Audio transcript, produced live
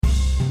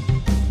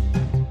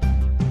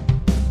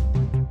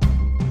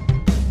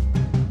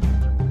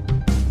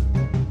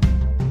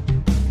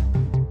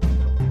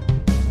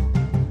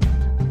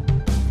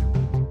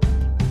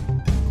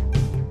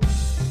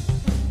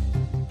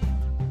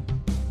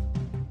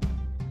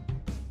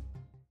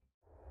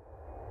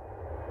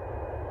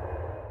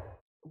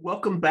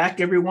Welcome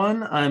back,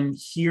 everyone. I'm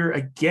here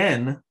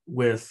again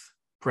with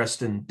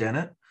Preston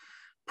Dennett.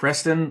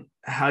 Preston,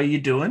 how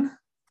you doing?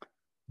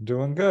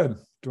 Doing good.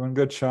 Doing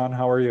good, Sean.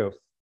 How are you?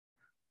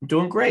 I'm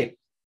doing great.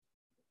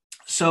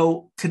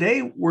 So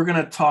today we're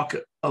going to talk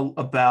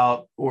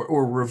about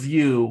or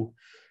review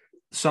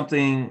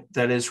something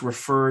that is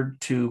referred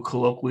to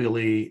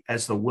colloquially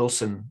as the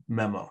Wilson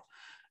memo.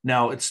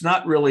 Now, it's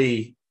not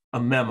really a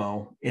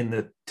memo in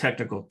the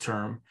technical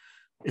term.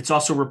 It's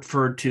also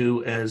referred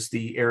to as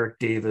the Eric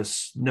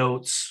Davis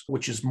notes,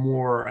 which is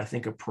more, I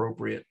think, a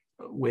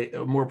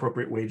more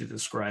appropriate way to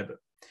describe it.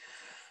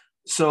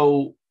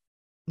 So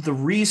the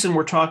reason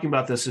we're talking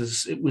about this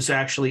is it was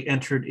actually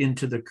entered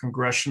into the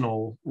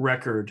congressional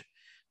record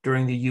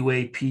during the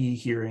UAP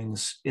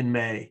hearings in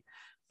May.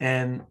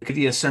 And to give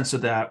you a sense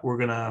of that, we're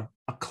going to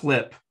a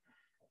clip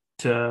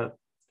to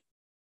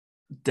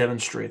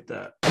demonstrate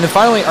that. And then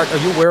finally, are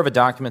you aware of a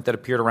document that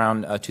appeared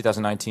around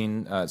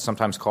 2019,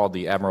 sometimes called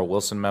the Admiral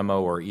Wilson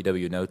Memo or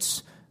EW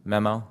Notes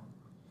Memo?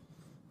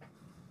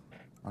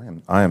 I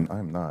am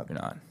not. You're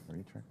not. Are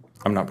you checking?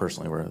 I'm not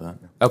personally aware of that.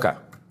 Okay.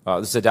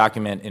 This is a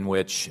document in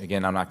which,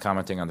 again, I'm not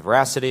commenting on the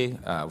veracity.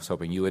 I was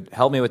hoping you would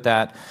help me with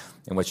that,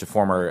 in which a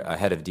former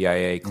head of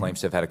DIA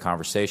claims to have had a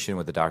conversation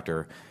with the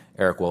Dr.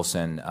 Eric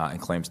Wilson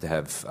and claims to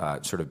have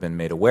sort of been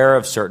made aware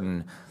of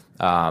certain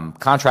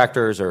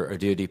contractors or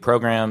DoD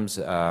programs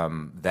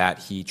that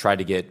he tried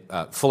to get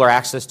fuller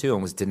access to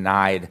and was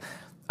denied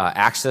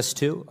access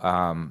to.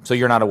 So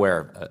you're not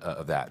aware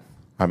of that?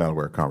 I'm not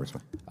aware,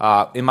 Congressman.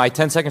 In my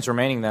 10 seconds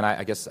remaining, then,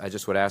 I guess I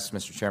just would ask,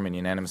 Mr. Chairman,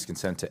 unanimous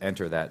consent to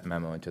enter that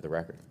memo into the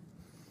record.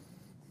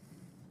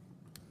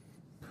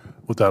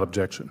 Without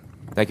objection.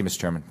 Thank you, Mr.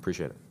 Chairman.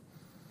 Appreciate it.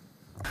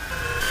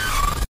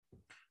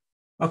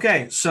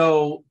 Okay,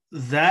 so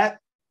that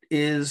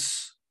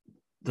is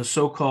the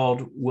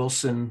so-called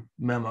Wilson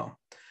memo.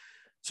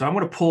 So I'm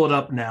going to pull it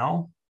up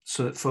now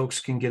so that folks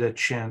can get a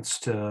chance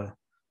to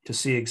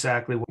see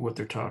exactly what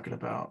they're talking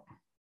about.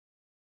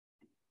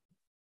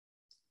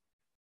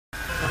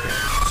 Okay,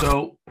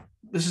 so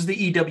this is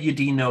the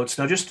EWD notes.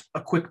 Now, just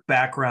a quick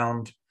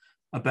background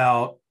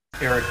about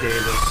Eric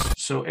Davis.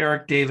 So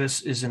Eric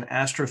Davis is an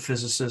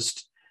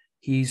astrophysicist.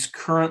 He's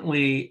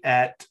currently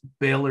at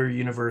Baylor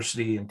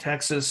University in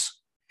Texas.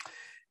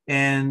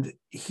 And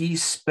he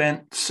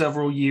spent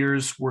several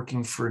years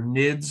working for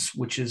NIDS,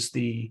 which is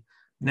the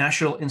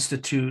National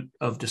Institute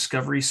of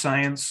Discovery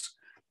Science.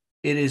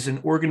 It is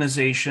an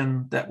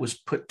organization that was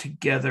put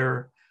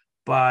together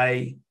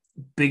by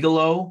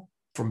Bigelow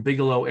from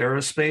Bigelow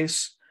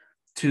Aerospace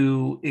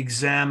to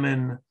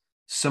examine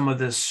some of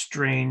this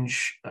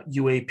strange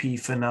UAP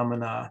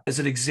phenomena. As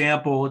an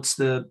example, it's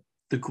the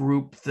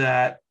group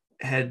that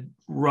had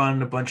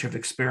run a bunch of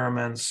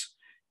experiments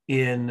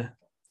in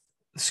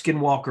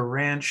Skinwalker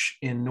Ranch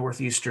in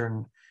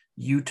northeastern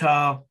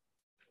Utah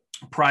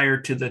prior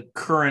to the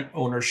current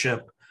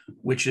ownership,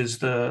 which is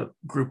the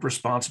group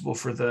responsible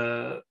for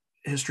the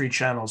History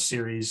Channel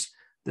series,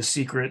 The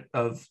Secret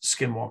of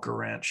Skinwalker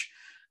Ranch.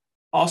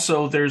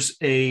 Also, there's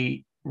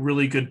a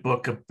really good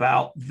book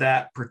about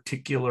that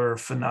particular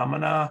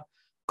phenomena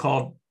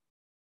called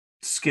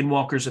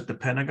Skinwalkers at the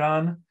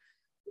Pentagon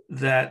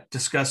that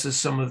discusses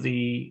some of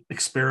the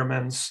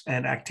experiments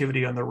and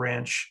activity on the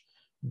ranch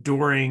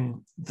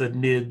during the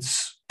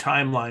NIDS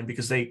timeline,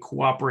 because they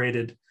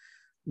cooperated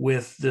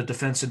with the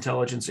Defense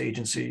Intelligence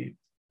Agency,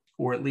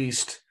 or at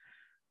least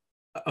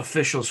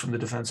officials from the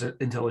Defense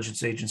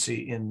Intelligence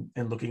Agency in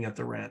looking at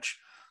the ranch.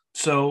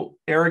 So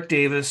Eric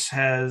Davis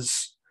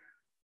has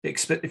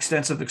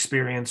extensive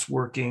experience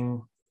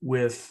working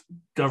with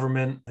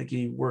government. I think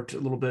he worked a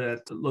little bit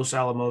at Los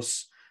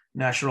Alamos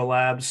National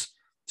Labs.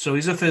 So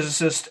he's a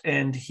physicist,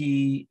 and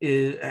he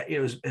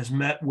has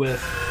met with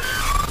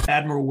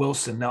Admiral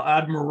Wilson. Now,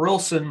 Admiral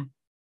Wilson,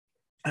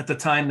 at the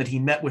time that he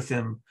met with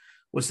him,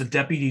 was the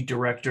deputy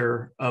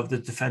director of the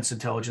Defense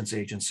Intelligence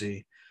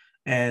Agency.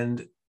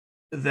 And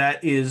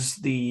that is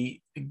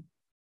the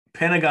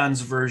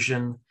Pentagon's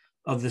version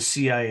of the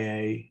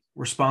CIA,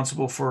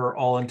 responsible for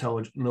all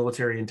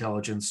military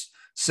intelligence,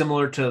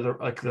 similar to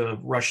the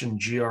Russian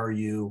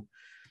GRU.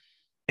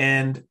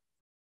 And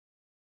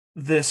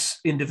this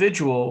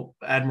individual,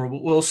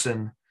 Admiral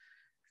Wilson,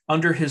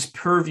 under his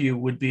purview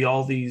would be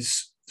all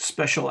these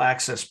special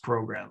access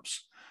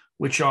programs,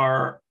 which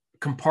are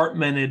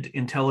compartmented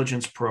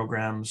intelligence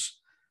programs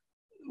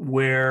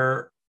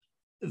where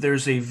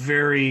there's a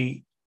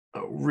very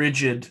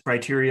rigid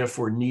criteria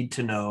for need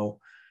to know,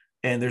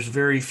 and there's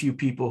very few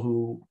people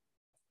who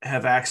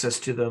have access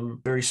to them,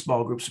 very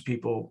small groups of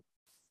people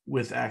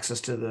with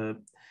access to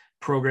the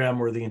program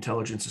or the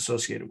intelligence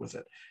associated with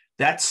it.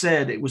 That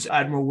said, it was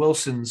Admiral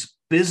Wilson's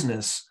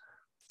business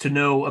to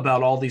know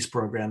about all these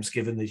programs,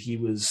 given that he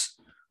was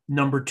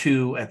number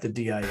 2 at the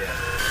DIA.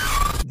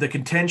 The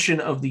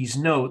contention of these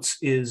notes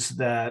is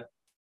that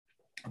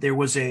there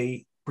was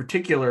a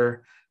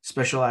particular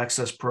special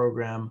access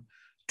program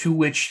to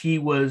which he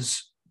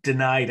was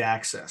denied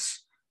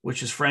access,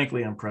 which is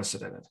frankly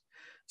unprecedented.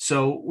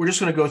 So we're just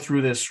going to go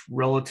through this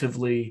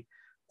relatively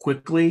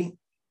quickly,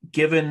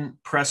 given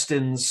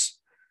Preston's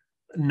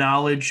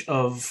knowledge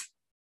of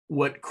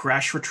what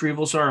crash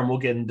retrievals are, and we'll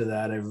get into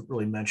that. I've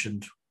really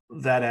mentioned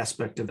that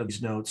aspect of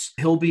these notes.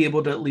 He'll be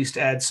able to at least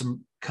add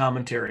some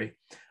commentary.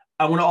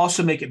 I want to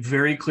also make it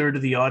very clear to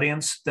the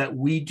audience that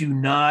we do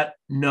not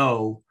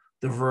know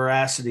the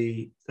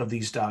veracity of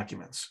these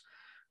documents.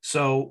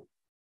 So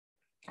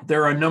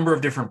there are a number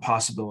of different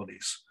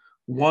possibilities.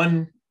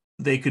 One,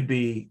 they could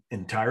be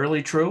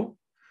entirely true.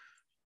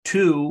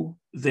 Two,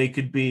 they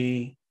could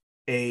be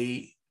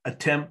an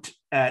attempt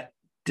at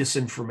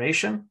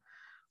disinformation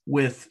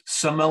with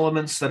some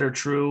elements that are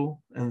true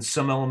and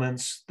some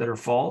elements that are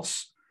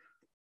false.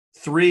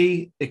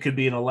 Three, it could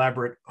be an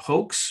elaborate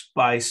hoax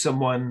by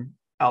someone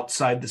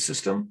outside the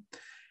system.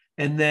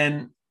 And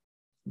then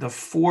the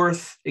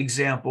fourth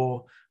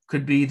example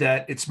could be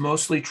that it's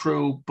mostly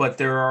true, but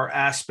there are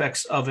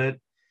aspects of it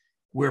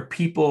where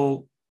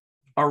people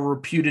are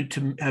reputed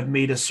to have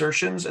made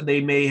assertions, and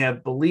they may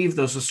have believed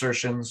those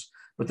assertions,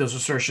 but those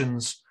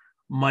assertions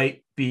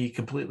might be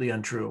completely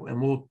untrue.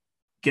 And we'll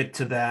get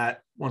to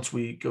that once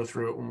we go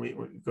through it, when we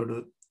go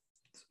to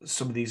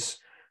some of these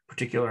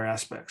particular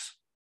aspects.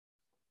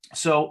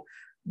 So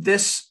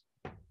this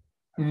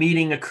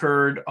meeting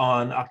occurred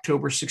on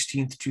October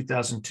 16th,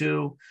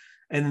 2002,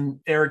 and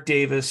Eric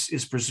Davis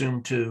is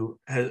presumed to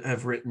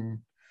have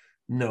written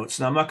notes.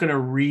 Now, I'm not going to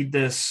read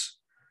this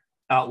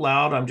out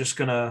loud. I'm just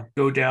going to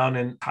go down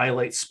and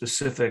highlight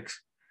specific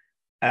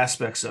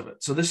aspects of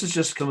it. So this is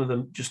just some of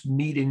the just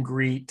meet and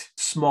greet,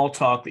 small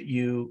talk that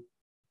you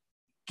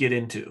get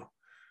into,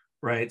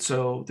 right?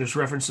 So there's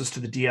references to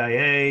the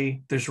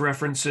DIA. There's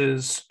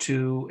references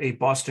to a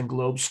Boston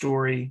Globe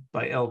story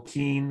by L.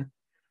 Keane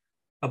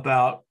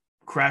about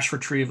crash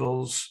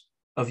retrievals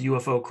of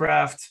UFO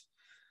craft,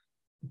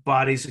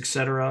 bodies,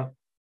 etc.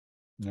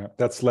 Yeah,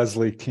 that's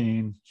Leslie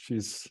Keane.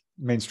 She's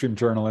a mainstream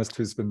journalist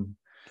who's been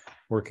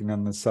working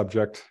on this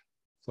subject.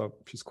 So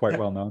she's quite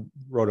well known.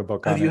 Wrote a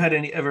book on it. Have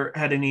you ever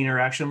had any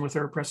interaction with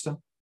her, Preston?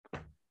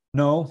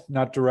 No,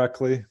 not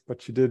directly,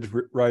 but she did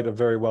write a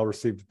very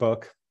well-received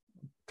book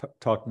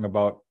talking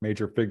about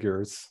major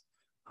figures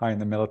high in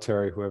the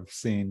military who have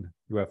seen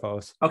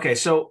UFOs. Okay,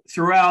 so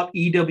throughout,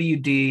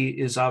 EWD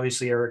is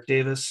obviously Eric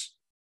Davis,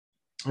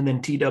 and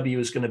then TW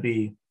is going to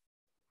be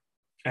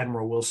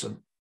Admiral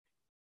Wilson.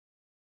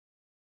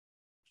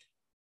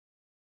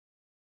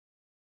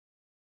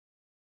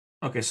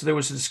 Okay, so there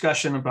was a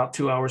discussion about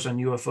 2 hours on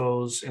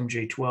UFOs,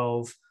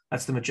 MJ-12.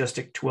 That's the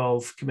Majestic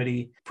 12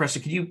 committee.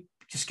 Preston, could you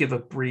just give a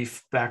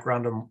brief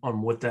background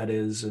on what that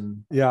is?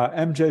 And yeah,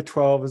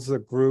 MJ-12 is a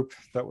group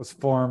that was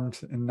formed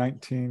in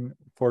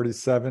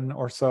 1947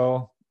 or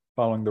so,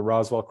 following the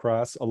Roswell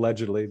crash.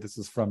 Allegedly, this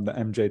is from the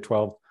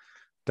MJ-12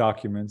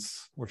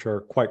 documents, which are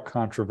quite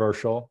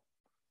controversial.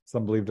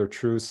 Some believe they're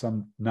true,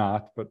 some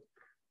not, but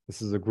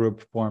this is a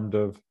group formed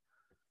of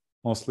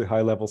mostly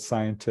high-level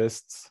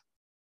scientists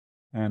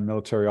and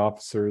military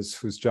officers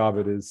whose job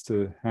it is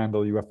to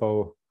handle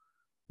UFO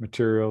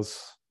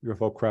materials,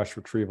 UFO crash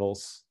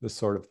retrievals, this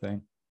sort of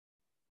thing.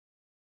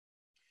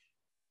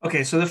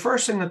 Okay, so the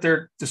first thing that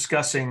they're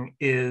discussing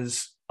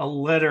is a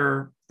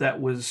letter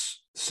that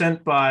was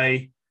sent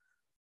by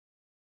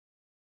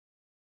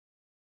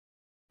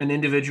an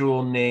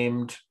individual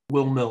named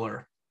Will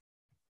Miller.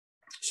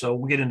 So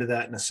we'll get into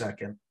that in a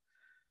second.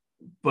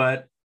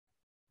 But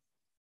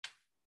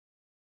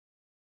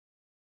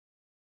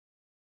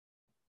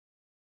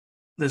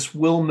this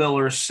Will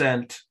Miller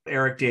sent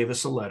Eric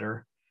Davis a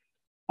letter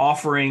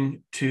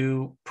offering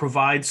to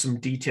provide some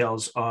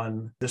details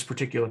on this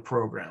particular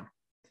program.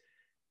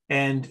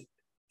 And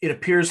it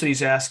appears that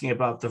he's asking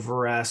about the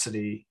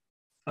veracity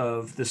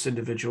of this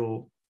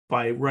individual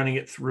by running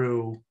it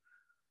through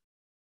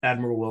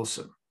Admiral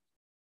Wilson.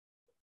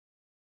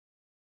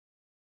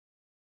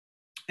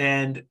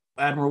 And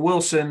Admiral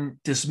Wilson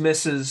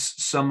dismisses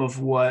some of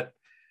what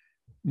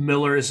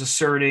Miller is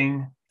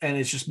asserting and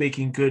is just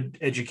making good,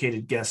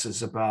 educated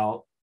guesses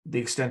about the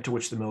extent to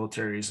which the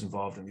military is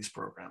involved in these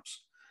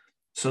programs.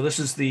 So this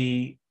is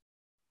the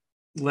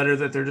letter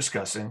that they're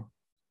discussing.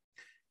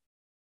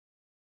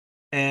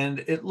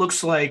 And it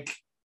looks like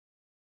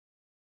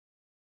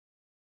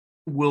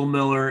Will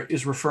Miller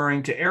is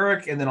referring to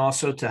Eric and then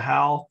also to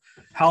Hal.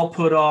 Hal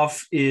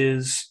Puthoff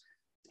is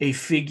a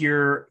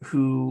figure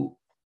who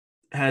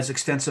has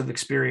extensive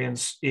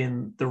experience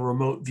in the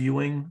remote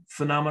viewing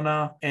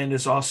phenomena and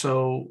is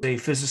also a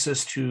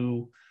physicist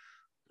who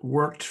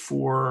worked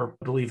for,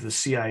 I believe, the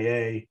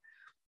CIA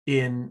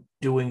in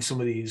doing some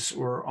of these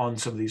or on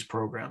some of these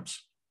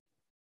programs.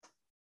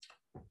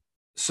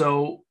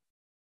 So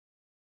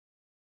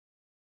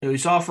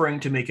he's offering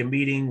to make a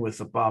meeting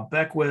with a Bob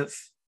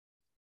Beckwith,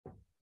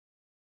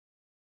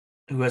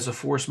 who has a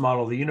force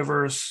model of the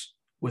universe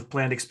with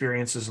planned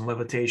experiences in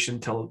levitation,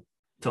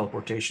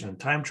 teleportation, and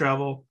time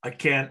travel. I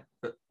can't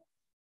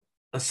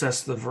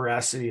assess the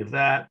veracity of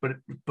that,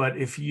 but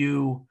if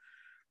you,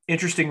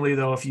 interestingly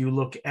though, if you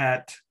look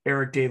at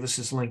Eric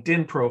Davis's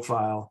LinkedIn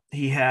profile,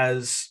 he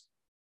has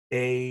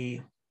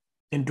a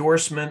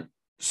endorsement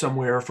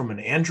somewhere from an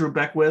Andrew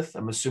Beckwith.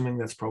 I'm assuming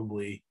that's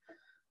probably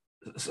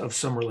of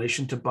some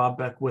relation to Bob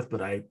Beckwith,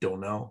 but I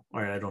don't know.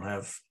 All right, I don't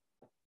have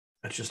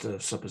That's just a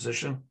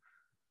supposition.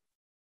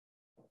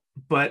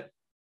 But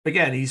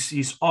again,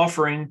 he's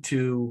offering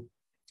to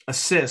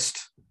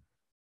assist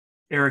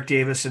Eric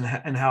Davis and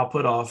Hal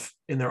Puthoff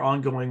in their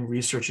ongoing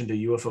research into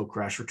UFO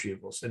crash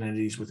retrievals and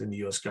entities within the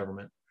U.S.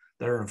 government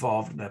that are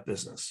involved in that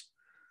business.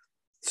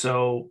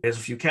 So there's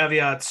a few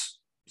caveats.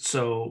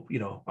 So,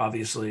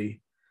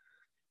 obviously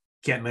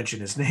can't mention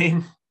his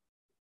name.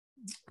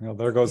 Well,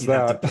 there goes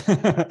that.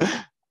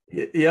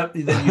 Yep.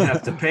 Then you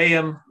have to pay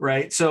him,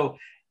 right? So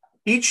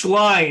each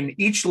line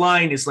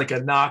is like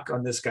a knock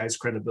on this guy's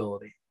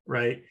credibility,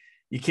 right?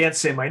 You can't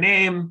say my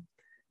name.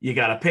 You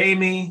got to pay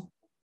me.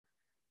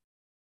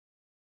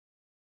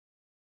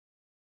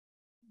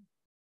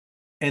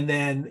 And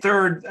then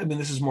third,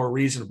 this is more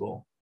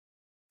reasonable.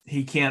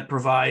 He can't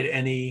provide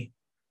any.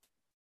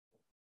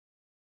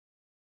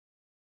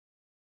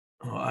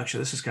 Oh, actually,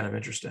 this is kind of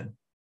interesting.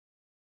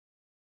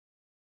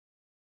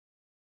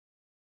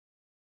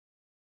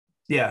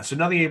 Yeah, so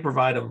nothing you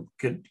provide him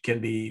can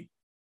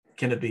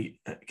have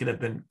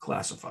been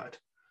classified.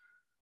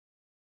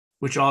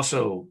 Which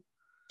also,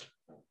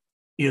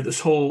 this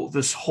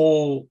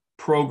whole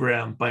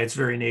program by its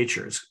very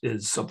nature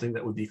is something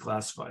that would be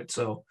classified.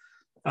 So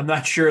I'm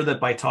not sure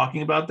that by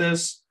talking about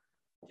this,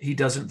 he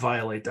doesn't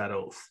violate that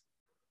oath.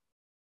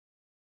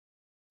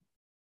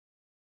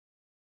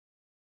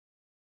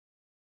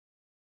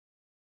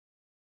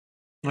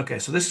 Okay,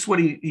 so this is what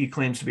he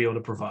claims to be able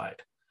to provide.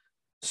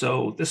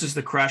 So this is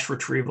the crash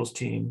retrievals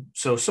team.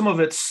 So some of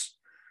it's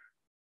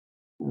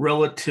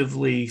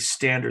relatively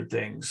standard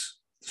things.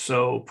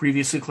 So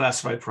previously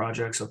classified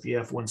projects like the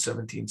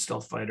F-117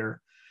 stealth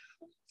fighter,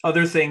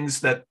 other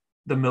things that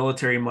the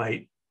military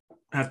might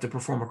have to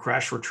perform a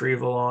crash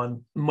retrieval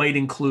on might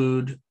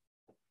include,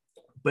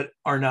 but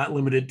are not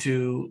limited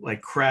to,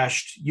 like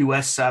crashed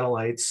US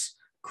satellites,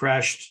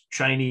 crashed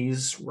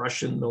Chinese,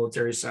 Russian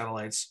military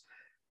satellites,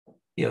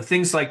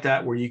 things like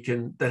that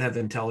that have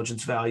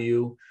intelligence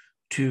value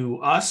to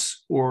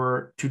us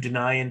or to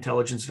deny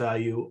intelligence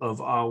value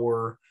of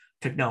our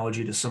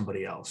technology to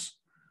somebody else.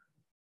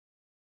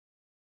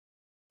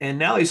 And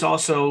now he's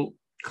also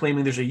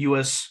claiming there's a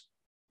U.S.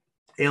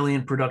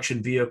 alien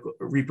reproduction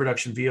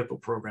vehicle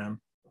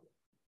program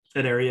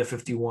at Area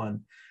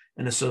 51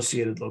 and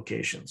associated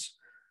locations.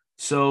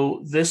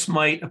 So this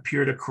might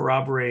appear to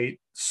corroborate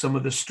some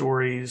of the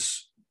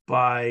stories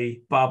by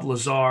Bob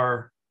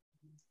Lazar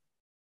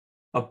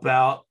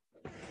about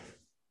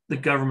the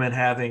government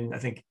having, I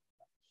think,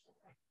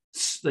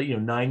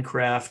 9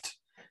 craft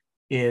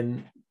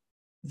in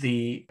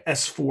the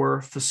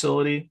S4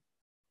 facility.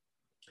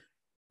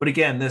 But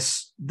again,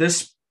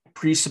 this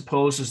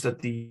presupposes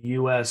that the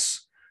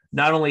U.S.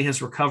 not only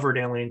has recovered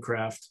alien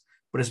craft,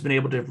 but has been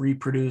able to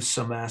reproduce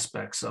some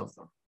aspects of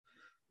them.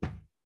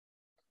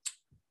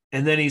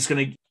 And then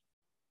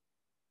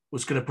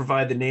was going to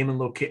provide the name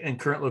and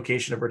current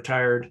location of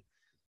retired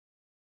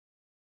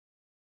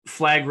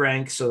flag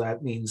rank. So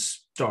that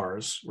means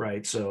stars,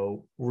 right?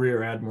 So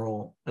rear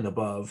admiral and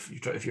above,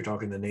 if you're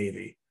talking the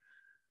Navy.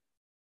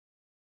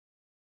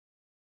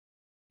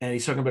 And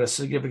he's talking about a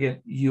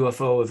significant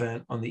UFO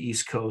event on the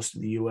East Coast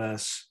of the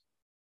U.S.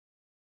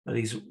 that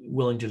he's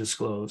willing to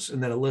disclose.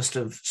 And then a list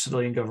of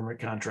civilian government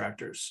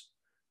contractors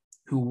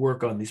who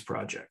work on these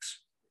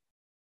projects.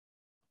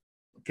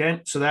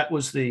 Okay, so that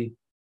was the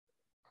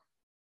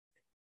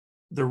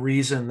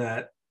reason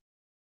that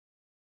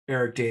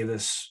Eric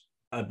Davis,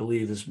 I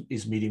believe,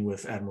 is meeting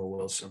with Admiral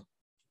Wilson.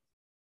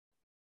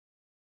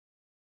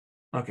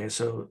 Okay,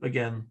 so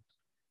again,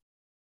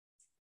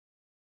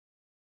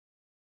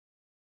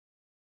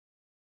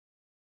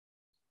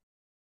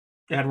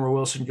 Admiral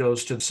Wilson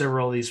goes to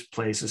several of these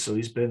places, so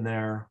he's been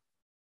there.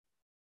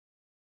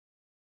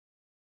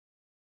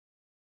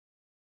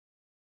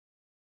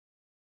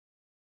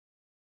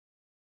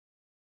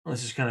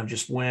 This is kind of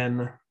just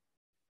when.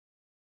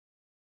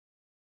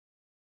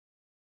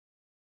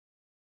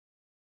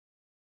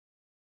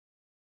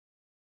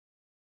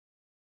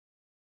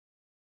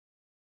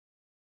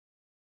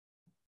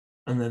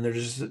 And then they're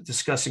just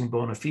discussing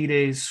bona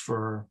fides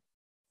for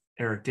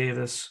Eric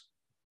Davis.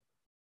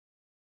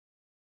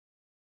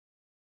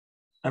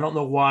 I don't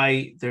know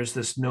why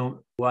there's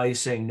why he's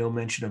saying no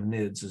mention of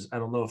NIDS. I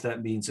don't know if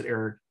that means that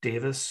Eric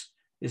Davis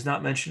is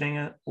not mentioning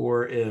it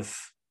or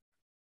if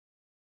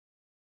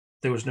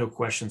there was no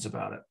questions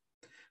about it.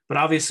 But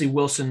obviously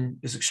Wilson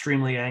is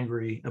extremely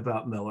angry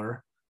about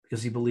Miller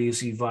because he believes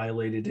he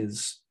violated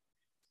his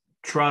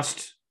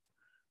trust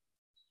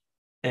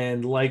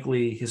and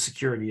likely his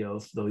security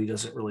oath, though he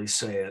doesn't really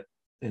say it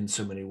in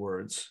so many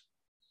words.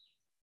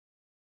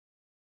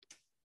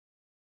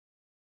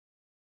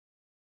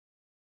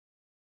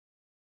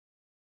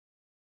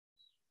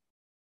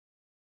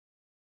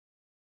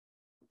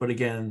 But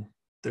again,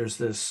 there's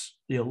this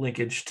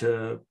linkage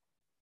to.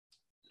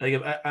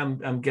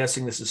 I'm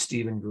guessing this is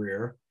Stephen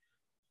Greer,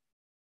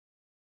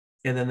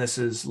 and then this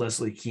is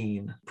Leslie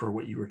Keene, per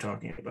what you were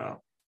talking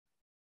about.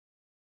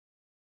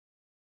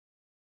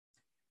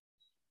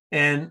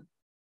 And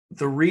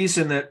the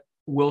reason that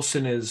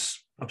Wilson is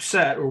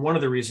upset, or one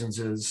of the reasons,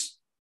 is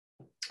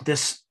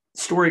this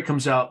story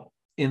comes out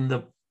in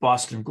the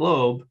Boston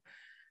Globe,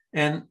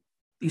 and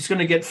he's going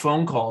to get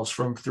phone calls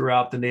from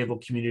throughout the naval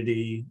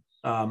community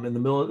and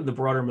the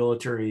broader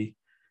military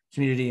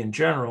community in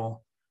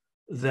general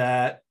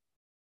that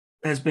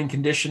has been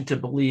conditioned to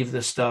believe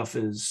this stuff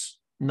is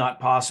not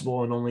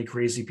possible and only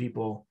crazy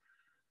people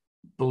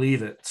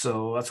believe it.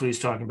 So that's what he's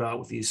talking about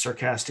with these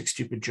sarcastic,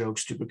 stupid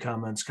jokes, stupid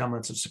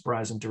comments of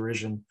surprise and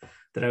derision,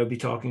 that I would be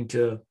talking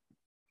to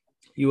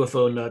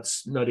UFO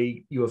nuts,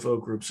 nutty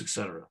UFO groups,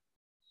 etc.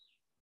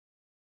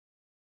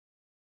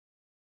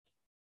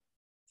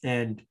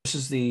 And this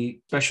is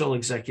the Special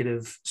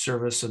Executive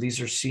Service. So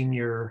these are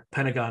senior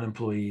Pentagon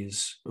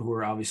employees who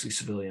are obviously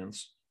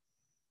civilians.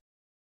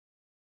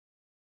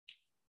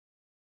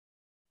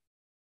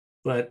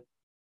 But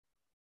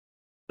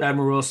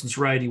Admiral Wilson's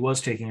right. He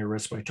was taking a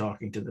risk by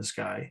talking to this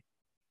guy,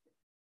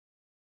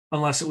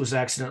 unless it was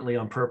accidentally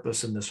on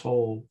purpose. And this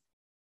whole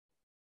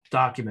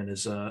document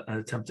is an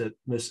attempt at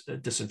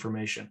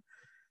disinformation,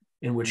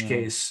 in which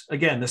case,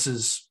 again, this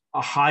is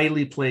a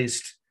highly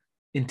placed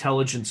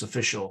intelligence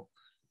official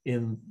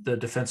in the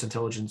Defense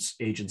Intelligence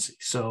Agency.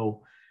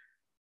 So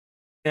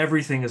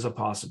everything is a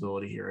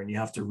possibility here. And you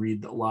have to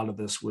read a lot of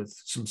this with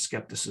some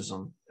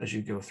skepticism as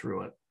you go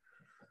through it.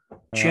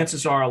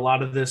 Chances are a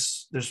lot of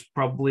this, there's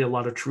probably a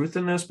lot of truth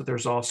in this, but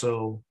there's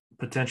also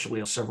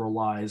potentially several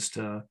lies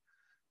to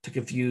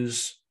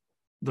confuse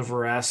the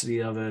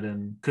veracity of it,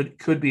 and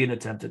could be an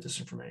attempt at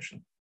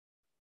disinformation.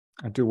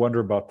 I do wonder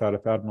about that.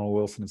 If Admiral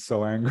Wilson is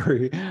so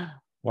angry,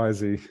 why is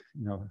he,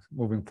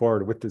 moving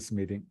forward with this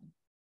meeting?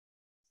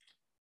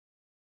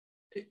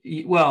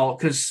 Well,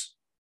 because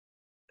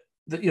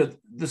the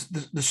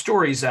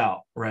story's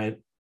out, right?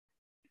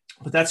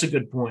 But that's a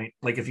good point.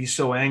 Like, if he's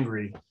so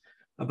angry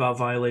about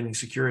violating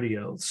security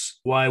oaths,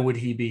 why would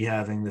he be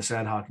having this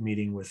ad hoc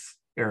meeting with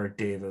Eric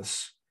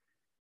Davis?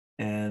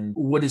 And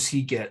what does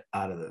he get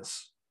out of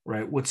this,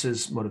 right? What's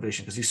his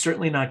motivation? Because he's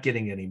certainly not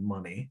getting any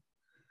money,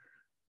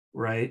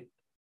 right?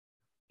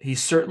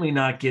 He's certainly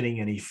not getting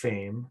any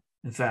fame.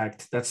 In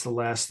fact, that's the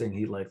last thing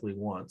he likely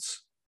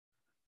wants.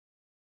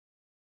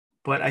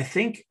 But I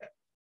think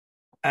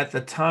at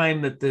the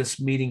time that this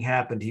meeting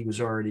happened, he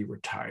was already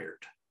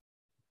retired.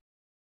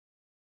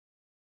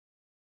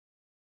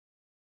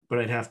 But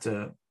I'd have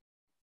to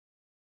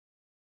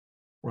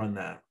run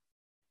that.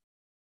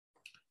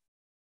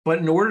 But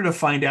in order to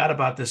find out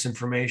about this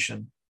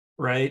information,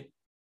 right,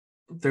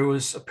 there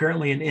was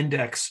apparently an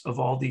index of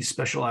all these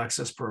special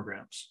access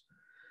programs.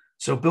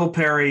 So Bill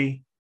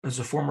Perry, as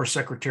a former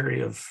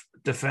Secretary of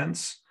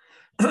Defense,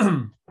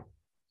 I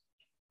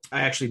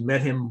actually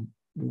met him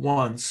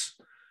once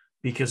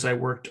because I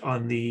worked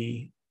on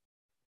the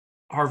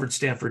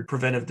Harvard-Stanford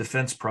Preventive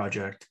Defense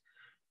Project,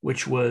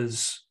 which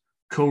was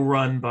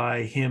co-run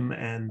by him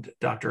and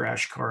Dr.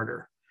 Ash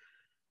Carter,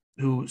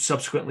 who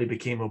subsequently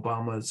became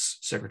Obama's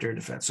Secretary of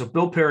Defense. So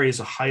Bill Perry is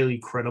a highly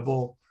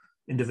credible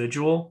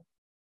individual.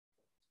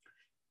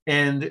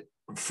 And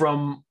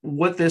from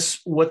what this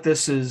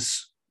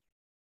is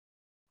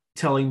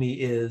telling me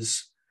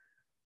is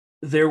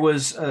there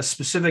was a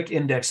specific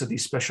index of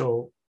these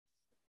special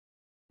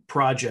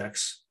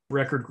projects,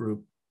 record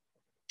group,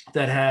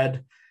 that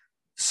had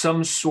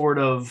some sort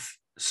of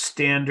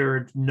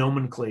standard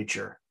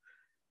nomenclature.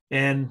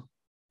 And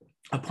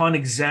upon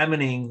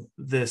examining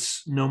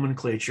this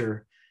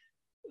nomenclature,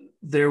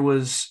 there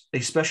was a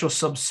special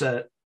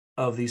subset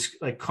of these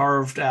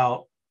carved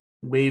out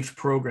waived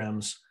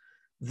programs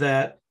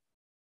that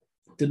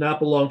did not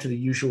belong to the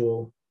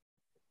usual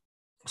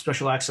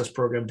special access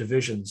program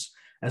divisions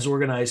as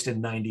organized in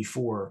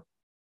 '94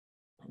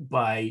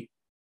 by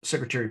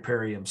Secretary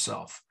Perry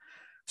himself.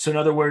 So in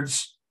other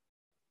words,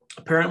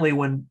 apparently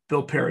when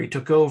Bill Perry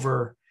took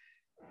over,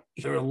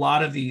 there are a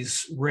lot of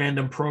these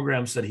random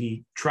programs that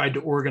he tried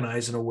to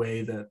organize in a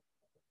way that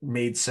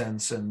made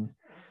sense and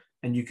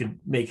you could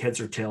make heads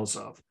or tails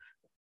of,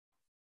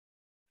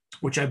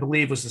 which I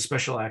believe was the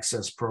Special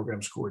Access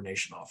Programs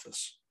Coordination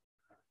Office.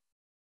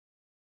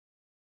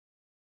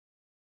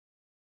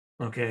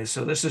 Okay,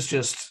 so this is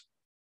just,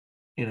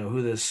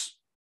 who this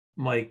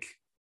Mike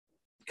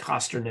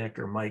Kosternick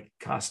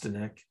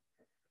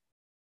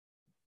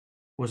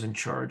was in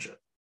charge of.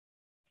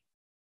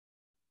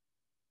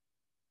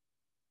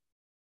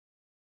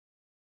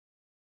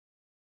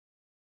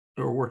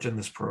 Or worked in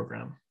this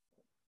program.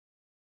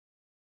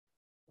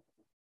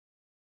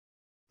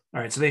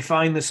 All right, so they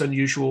find this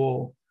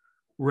unusual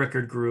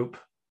record group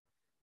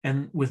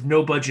and with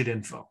no budget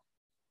info.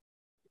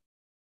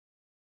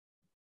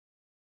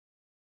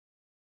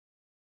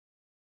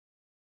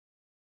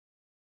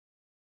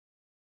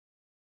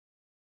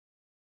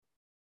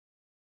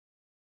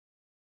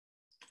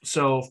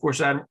 So, of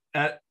course,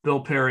 at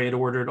Bill Perry had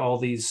ordered all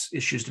these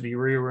issues to be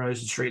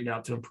reorganized and straightened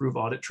out to improve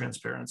audit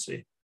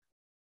transparency.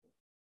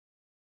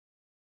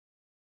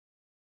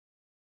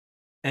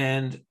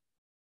 And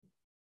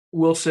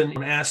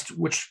Wilson asked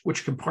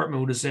which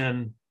compartment it was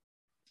in.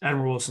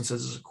 Admiral Wilson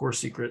says it's a core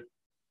secret.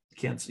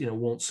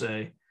 Won't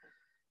say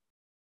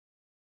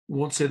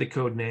the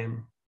code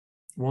name,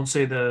 won't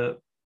say the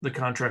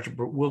contractor,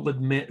 but will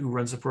admit who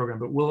runs the program,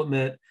 but will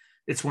admit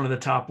It's one of the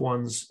top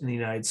ones in the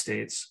United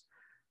States,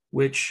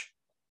 which,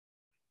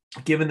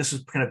 given this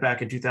was kind of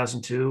back in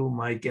 2002,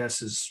 my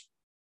guess is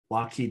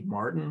Lockheed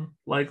Martin,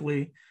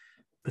 likely,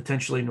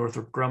 potentially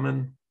Northrop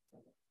Grumman,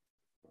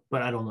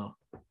 but I don't know.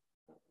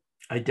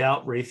 I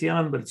doubt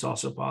Raytheon, but it's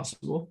also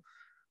possible.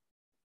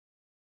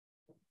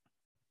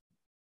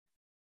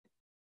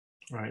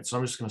 All right, so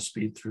I'm just going to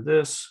speed through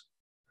this.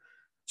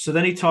 So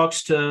then he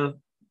talks to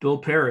Bill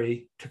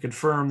Perry to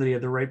confirm that he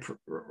had the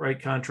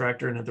right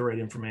contractor and had the right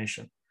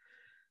information.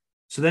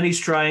 So then he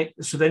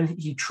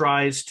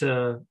tries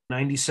to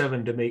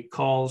 97 to make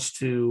calls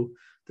to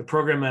the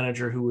program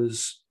manager who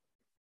was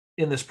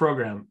in this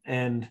program.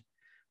 And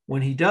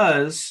when he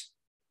does,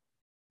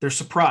 they're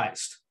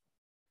surprised,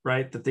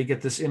 right? That they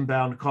get this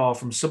inbound call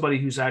from somebody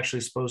who's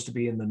actually supposed to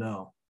be in the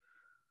know.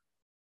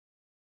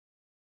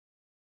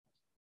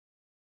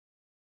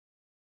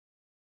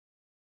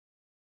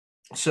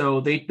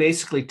 So they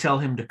basically tell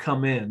him to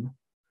come in,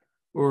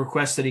 or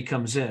request that he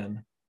comes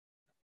in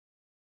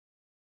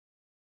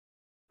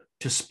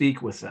to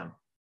speak with them.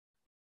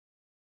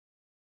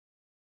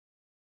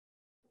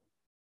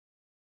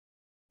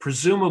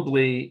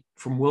 Presumably,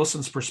 from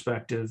Wilson's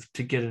perspective,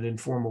 to get an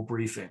informal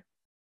briefing,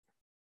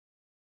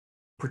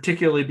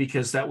 particularly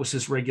because that was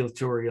his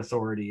regulatory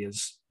authority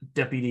as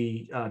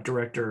deputy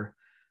director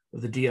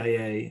of the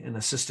DIA and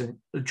assistant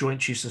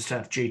Joint Chiefs of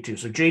Staff, J2.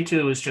 So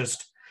J2 is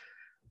just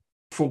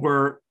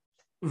for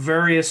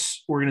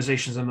various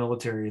organizations in the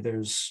military.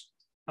 There's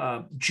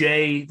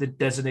J, the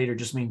designator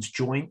just means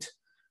joint,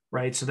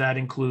 right? So that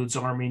includes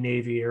Army,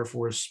 Navy, Air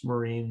Force,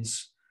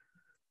 Marines,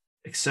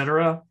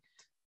 etc.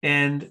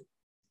 And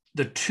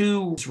the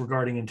 2 is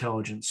regarding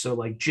intelligence. So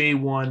like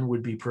J1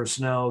 would be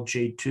personnel,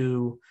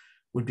 J2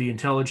 would be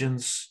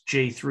intelligence,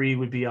 J3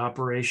 would be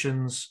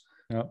operations.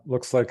 Yeah,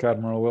 looks like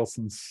Admiral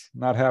Wilson's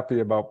not happy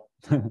about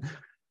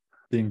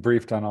being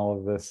briefed on all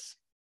of this.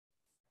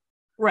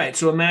 Right.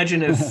 So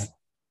imagine if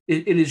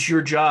it is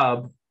your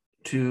job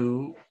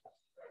to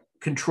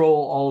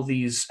control all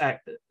these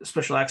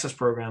special access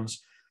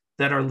programs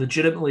that are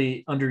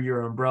legitimately under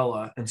your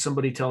umbrella, and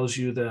somebody tells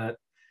you that,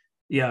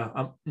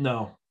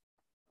 no,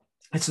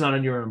 it's not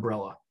on your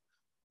umbrella,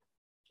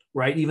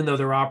 right? Even though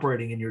they're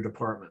operating in your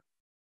department.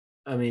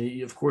 I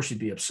mean, of course you'd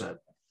be upset.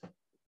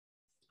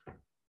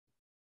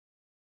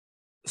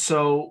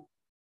 So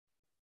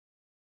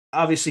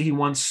obviously he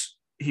wants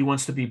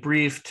to be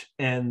briefed,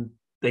 and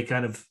they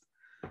kind of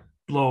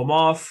blow him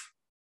off.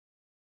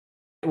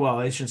 Well,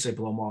 I shouldn't say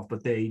blow him off,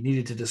 but they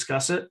needed to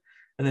discuss it.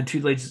 And then 2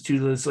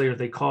 days later,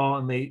 they call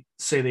and they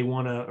say they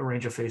want to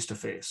arrange a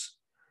face-to-face.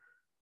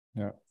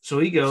 Yeah. So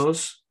he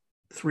goes,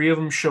 3 of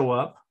them show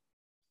up.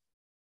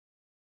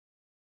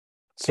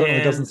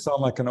 Certainly doesn't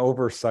sound like an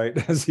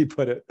oversight, as he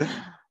put it.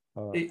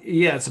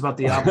 Yeah, it's about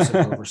the opposite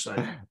of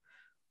oversight.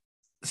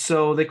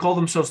 So they call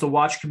themselves the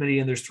Watch Committee,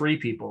 and there's 3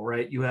 people,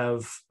 right? You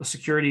have a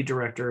security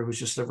director who's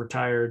just a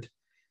retired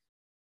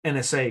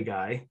NSA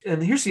guy.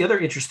 And here's the other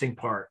interesting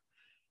part.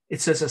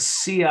 It says a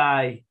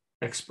CI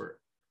expert,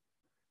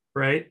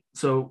 right?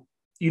 So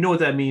you know what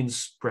that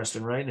means,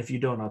 Preston, right? And if you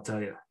don't, I'll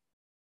tell you.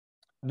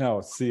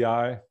 No,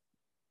 CI?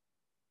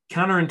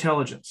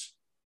 Counterintelligence.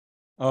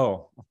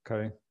 Oh,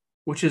 okay.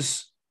 Which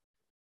is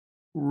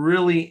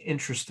really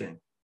interesting.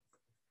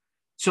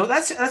 So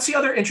that's the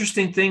other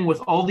interesting thing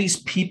with all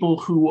these people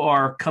who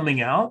are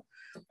coming out.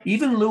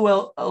 Even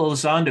Lou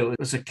Elizondo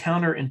is a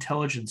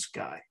counterintelligence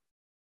guy,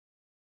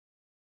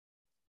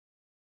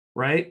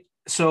 right?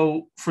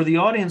 So for the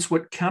audience,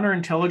 what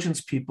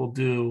counterintelligence people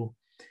do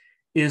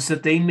is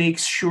that they make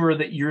sure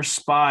that your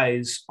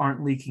spies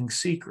aren't leaking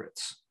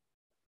secrets.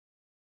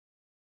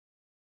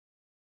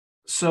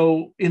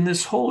 So in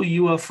this whole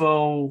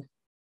UFO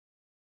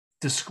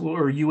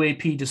or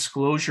UAP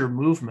disclosure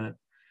movement,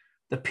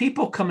 the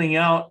people coming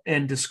out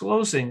and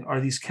disclosing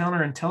are these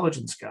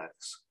counterintelligence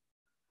guys,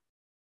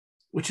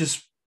 which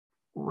is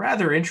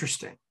rather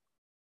interesting.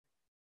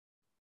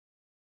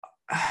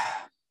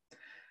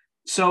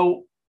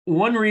 So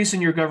one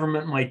reason your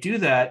government might do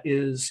that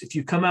is if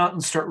you come out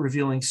and start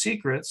revealing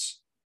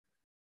secrets,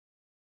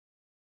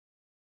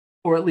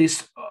 or at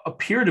least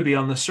appear to be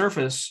on the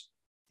surface,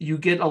 you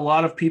get a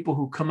lot of people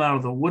who come out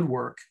of the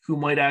woodwork who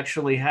might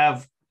actually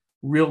have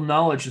real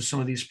knowledge of some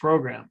of these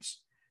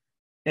programs.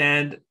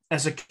 And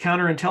as a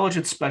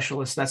counterintelligence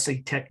specialist, that's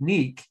a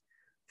technique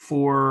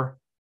for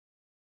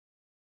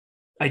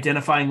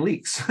identifying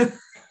leaks.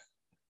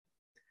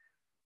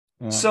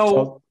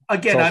 So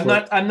again,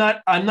 I'm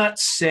not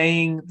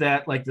saying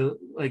that like Lou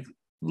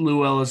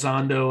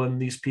Elizondo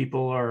and these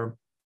people are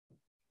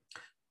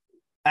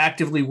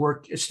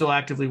still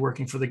actively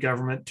working for the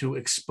government to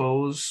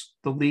expose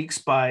the leaks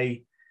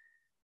by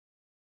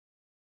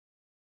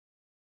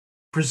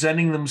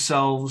presenting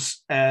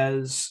themselves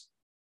as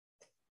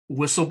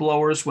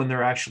whistleblowers when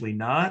they're actually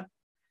not.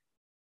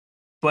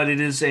 But it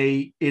is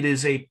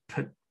a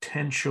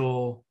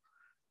potential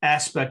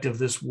aspect of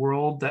this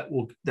world that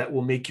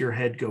will make your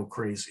head go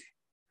crazy.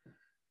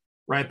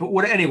 Right.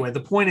 But anyway,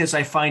 the point is,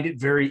 I find it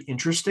very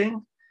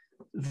interesting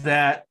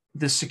that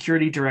the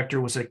security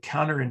director was a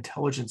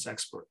counterintelligence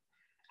expert.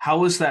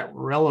 how is that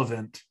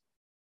relevant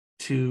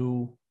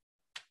to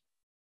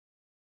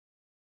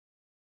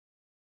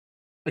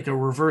like a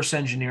reverse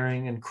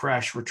engineering and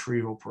crash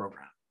retrieval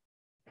program?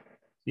 Do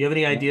you have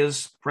any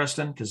ideas,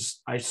 Preston? Because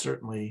I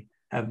certainly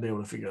haven't been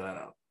able to figure that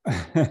out.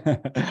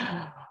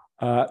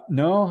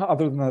 No,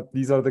 other than that,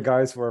 these are the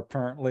guys who are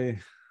apparently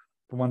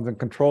the ones in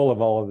control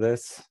of all of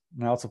this.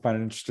 And I also find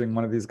it interesting,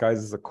 one of these guys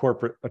is a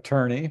corporate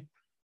attorney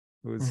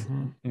who's,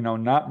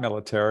 not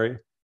military.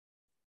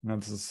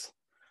 This is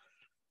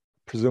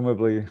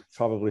presumably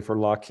probably for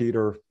Lockheed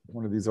or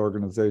one of these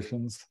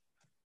organizations.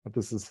 But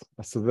this is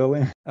a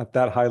civilian at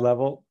that high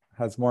level,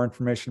 has more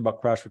information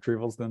about crash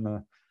retrievals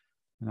than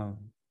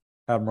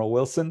Admiral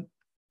Wilson.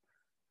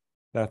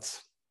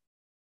 That's,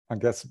 I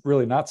guess,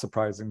 really not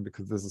surprising,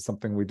 because this is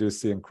something we do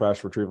see in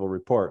crash retrieval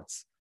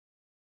reports.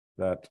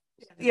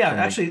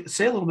 Actually,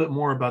 say a little bit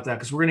more about that,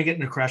 because we're going to get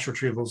into crash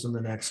retrievals in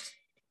the next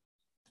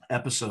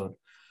episode.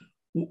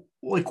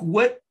 Like,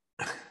 what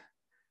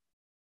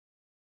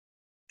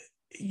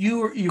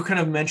you're kind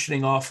of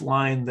mentioning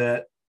offline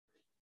that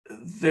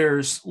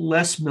there's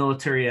less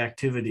military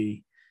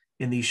activity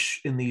in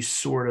these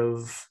sort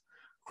of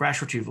crash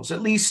retrievals,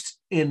 at least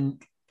in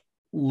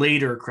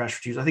later crash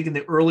retrievals. I think in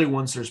the early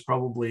ones, there's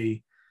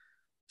probably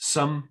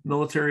some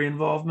military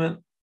involvement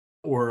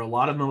or a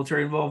lot of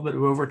military involvement.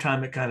 Over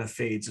time, it kind of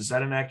fades. Is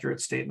that an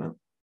accurate statement?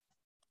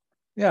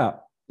 Yeah.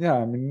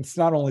 I mean, it's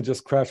not only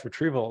just crash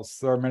retrievals.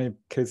 There are many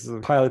cases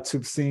of pilots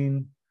who've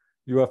seen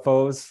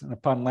UFOs and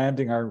upon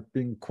landing are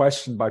being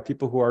questioned by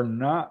people who are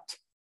not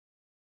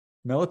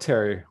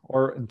military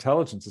or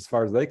intelligence. As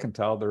far as they can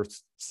tell, they're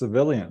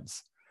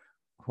civilians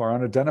who are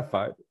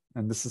unidentified.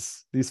 And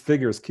these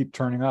figures keep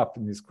turning up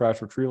in these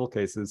crash retrieval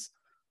cases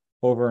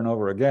over and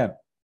over again.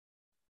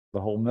 The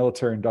whole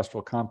military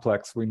industrial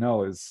complex we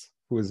know is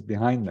who is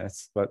behind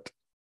this, but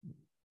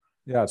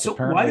yeah, it's so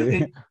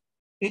apparently.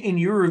 In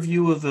your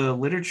review of the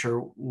literature,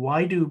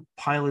 why do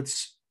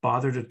pilots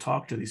bother to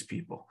talk to these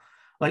people?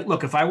 Like,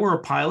 look, if I were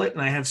a pilot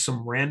and I have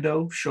some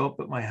rando show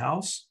up at my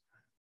house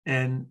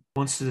and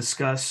wants to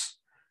discuss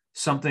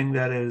something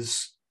that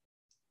is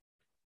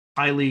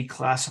highly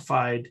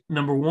classified,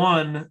 number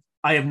one,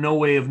 I have no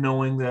way of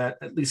knowing that,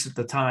 at least at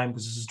the time,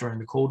 because this is during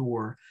the Cold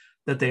War,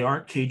 that they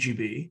aren't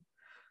KGB.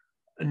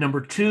 And number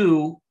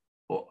two,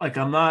 like,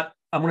 I'm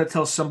going to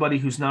tell somebody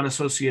who's not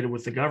associated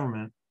with the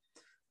government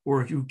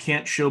or who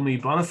can't show me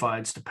bona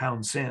fides to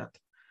pound sand.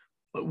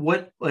 But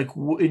what, like,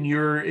 in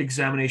your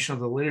examination of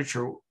the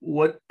literature,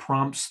 what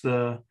prompts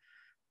the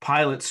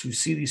pilots who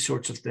see these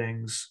sorts of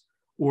things,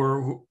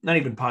 or not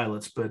even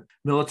pilots, but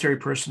military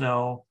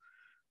personnel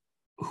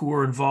who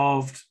are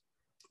involved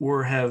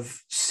or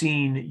have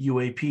seen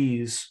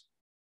UAPs,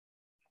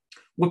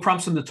 what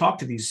prompts them to talk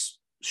to these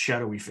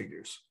shadowy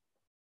figures?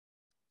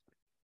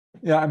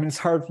 Yeah, I mean, it's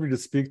hard for me to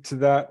speak to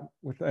that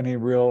with any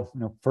real,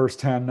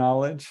 firsthand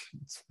knowledge.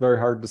 It's very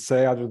hard to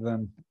say, other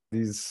than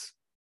these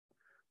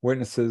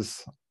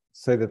witnesses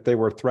say that they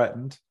were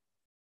threatened.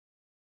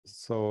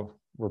 So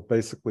we're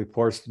basically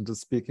forced into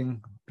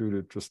speaking due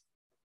to just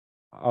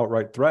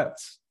outright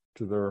threats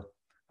to their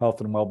health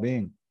and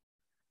well-being.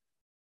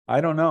 I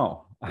don't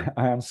know.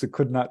 I honestly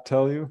could not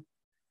tell you.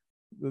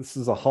 This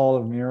is a hall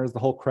of mirrors. The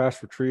whole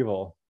crash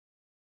retrieval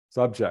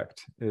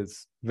subject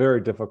is very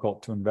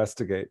difficult to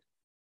investigate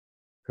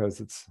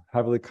because it's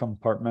heavily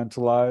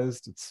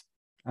compartmentalized.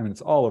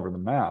 It's all over the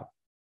map.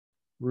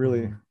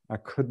 Really, I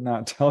could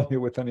not tell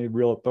you with any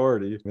real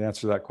authority the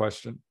answer to that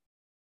question.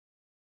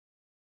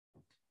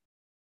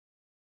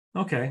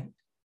 Okay.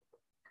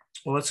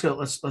 Well, let's go.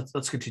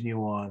 Let's continue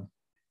on.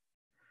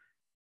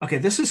 Okay,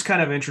 this is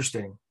kind of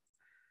interesting.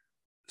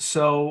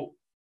 So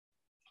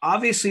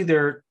obviously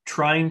they're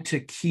trying to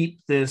keep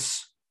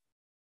this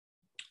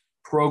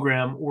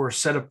program or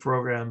set of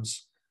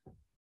programs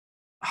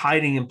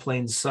hiding in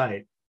plain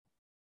sight,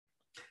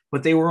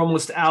 but they were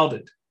almost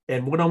outed.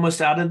 And what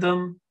almost outed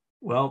them?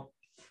 Well,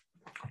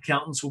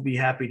 accountants will be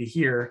happy to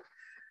hear.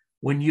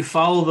 When you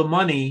follow the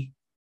money,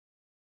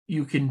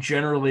 you can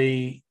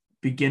generally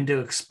begin to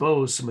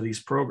expose some of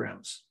these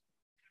programs.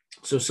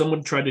 So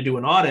someone tried to do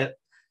an audit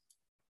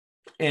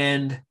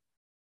and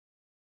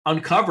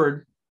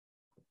uncovered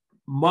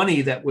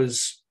money that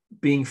was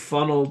being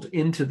funneled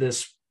into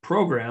this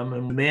program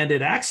and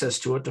demanded access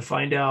to it to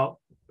find out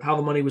how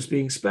the money was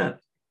being spent.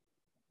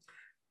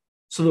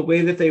 So the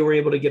way that they were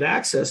able to get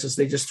access is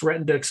they just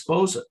threatened to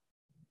expose it.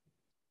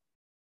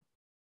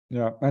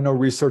 Yeah, I know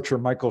researcher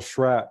Michael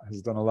Schratt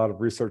has done a lot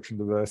of research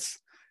into this,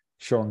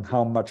 showing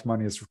how much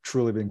money is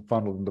truly being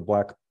funneled into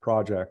black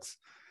projects.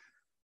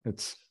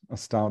 It's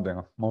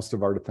astounding. Most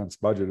of our defense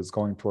budget is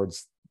going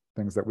towards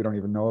things that we don't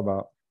even know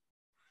about.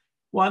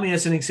 Well, I mean,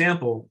 as an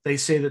example, they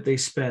say that they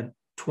spent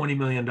 $20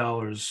 million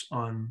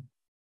on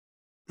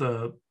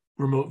the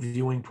remote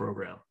viewing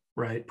program,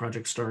 right?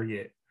 Project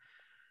Stargate.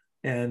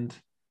 And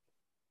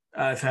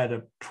I've had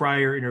a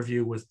prior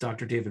interview with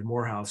Dr. David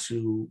Morehouse,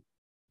 who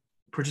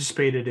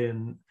participated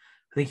in,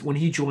 I think when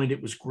he joined,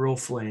 it was Grill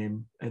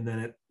Flame, and then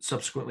it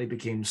subsequently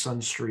became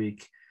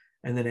Sunstreak,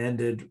 and then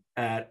ended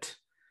at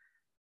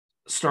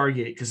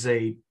Stargate because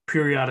they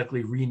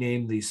periodically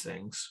rename these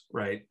things,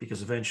 right?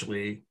 Because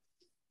eventually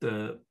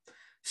the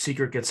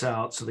secret gets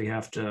out, so they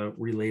have to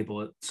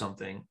relabel it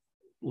something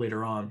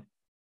later on.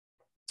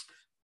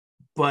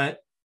 But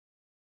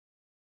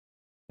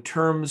in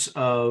terms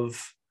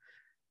of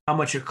how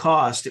much it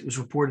cost, it was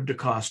reported to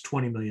cost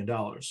 $20 million,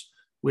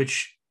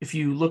 which if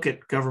you look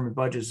at government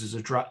budgets is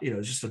a drop,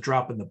 just a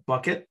drop in the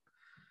bucket,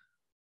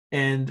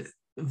 and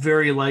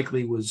very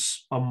likely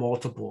was a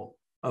multiple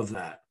of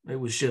that. It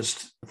was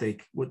just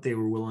what they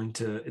were willing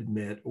to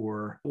admit,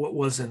 or what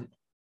wasn't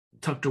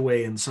tucked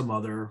away in some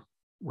other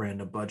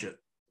random budget.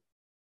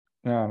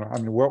 Yeah, I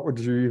mean, what would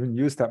you even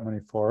use that money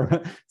for?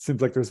 It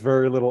seems like there's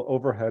very little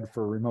overhead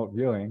for remote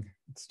viewing.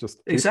 It's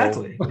just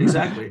people.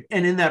 Exactly.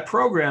 And in that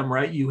program,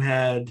 right, you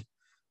had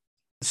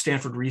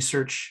Stanford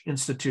Research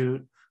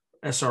Institute,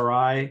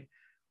 SRI,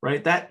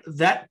 right?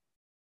 That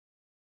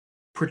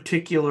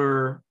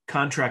particular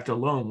contract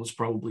alone was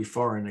probably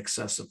far in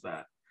excess of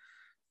that.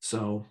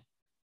 So,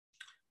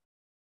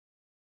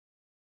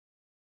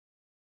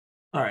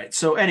 all right.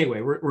 So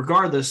anyway,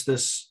 regardless,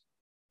 this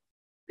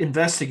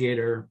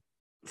investigator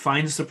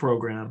finds the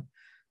program,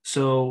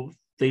 so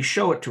they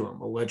show it to him,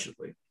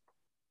 allegedly.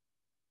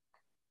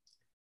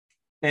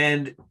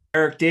 And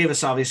Eric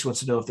Davis obviously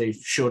wants to know if they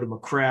showed him a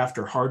craft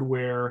or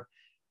hardware,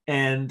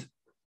 and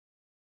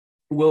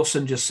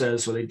Wilson just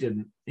says, well, they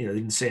didn't, they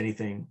didn't say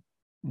anything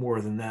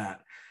more than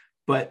that.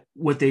 But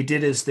what they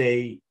did is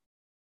they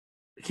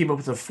came up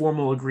with a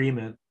formal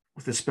agreement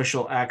with the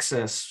Special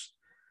Access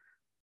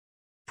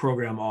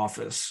Program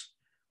Office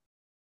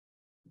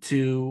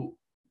to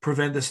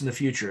prevent this in the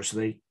future. So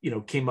they,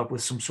 came up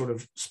with some sort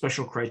of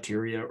special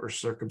criteria or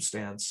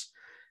circumstance,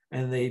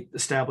 and they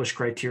established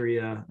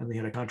criteria, and they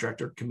had a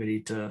contractor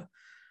committee to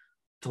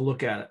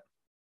look at it.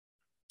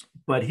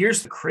 But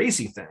here's the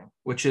crazy thing,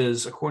 which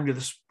is, according to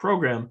this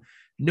program,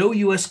 no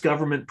U.S.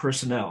 government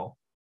personnel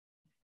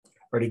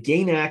are to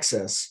gain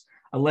access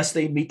unless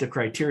they meet the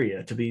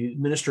criteria to be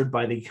administered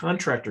by the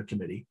contractor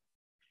committee,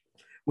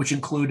 which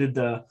included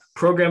the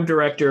program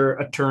director,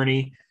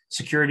 attorney,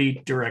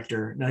 security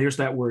director. Now here's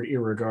that word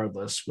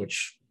irregardless,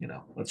 which,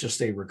 let's just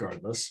say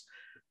regardless.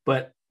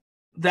 But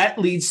that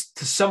leads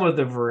to some of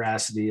the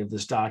veracity of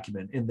this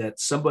document, in that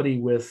somebody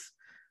with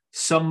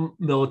some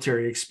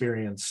military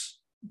experience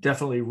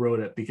definitely wrote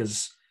it,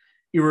 because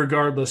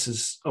irregardless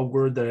is a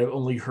word that I've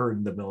only heard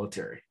in the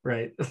military,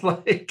 right?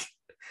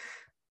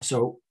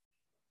 So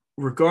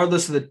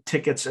regardless of the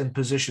tickets and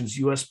positions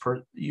U.S.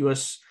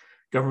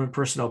 government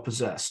personnel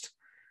possessed.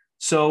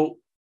 So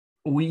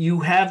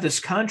you have this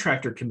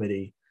contractor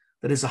committee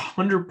that is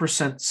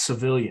 100%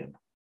 civilian,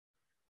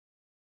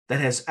 that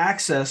has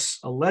access,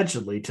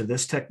 allegedly, to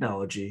this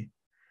technology,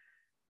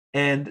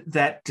 and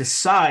that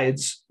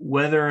decides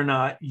whether or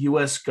not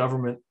U.S.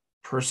 government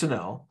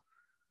personnel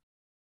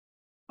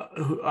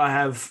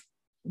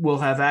will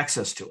have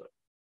access to it.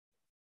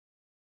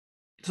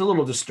 It's a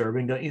little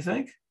disturbing, don't you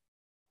think?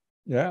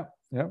 Yeah.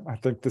 I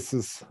think this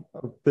is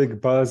a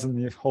big buzz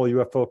in the whole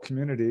UFO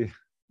community,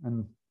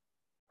 and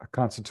a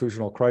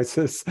constitutional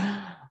crisis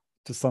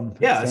to some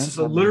extent. Yeah, it's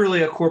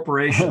literally a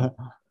corporation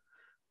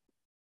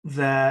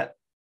that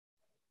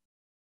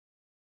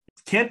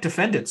can't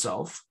defend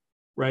itself,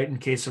 right, in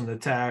case of an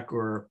attack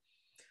or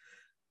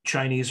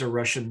Chinese or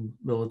Russian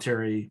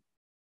military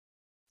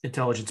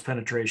intelligence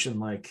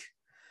penetration.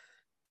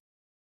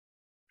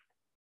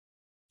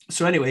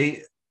 So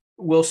anyway,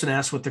 Wilson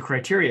asked what the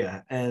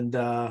criteria, and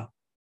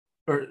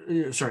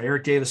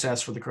Eric Davis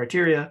asked for the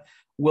criteria.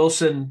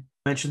 Wilson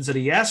mentions that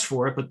he asked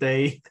for it, but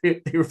they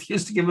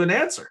refused to give him an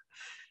answer.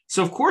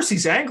 So of course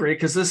he's angry,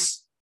 because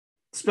this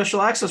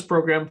special access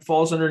program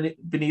falls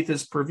beneath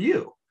his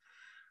purview,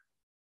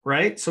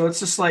 right? So it's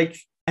just like,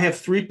 I have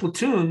 3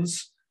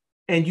 platoons,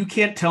 and you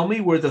can't tell me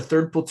where the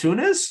 3rd platoon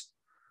is.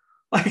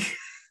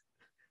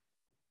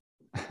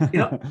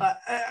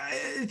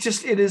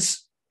 It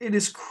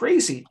is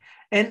crazy.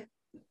 And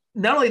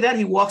not only that,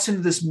 he walks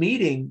into this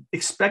meeting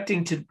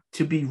expecting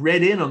to be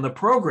read in on the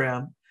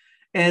program,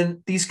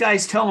 and these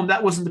guys tell him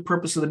that wasn't the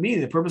purpose of the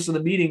meeting. The purpose of the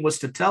meeting was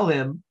to tell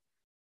him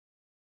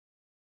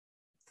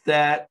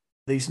that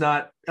he's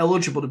not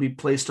eligible to be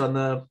placed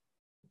to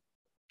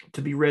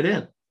be read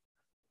in.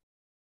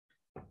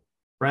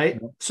 Right?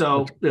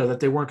 So, that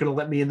they weren't going to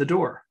let me in the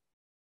door.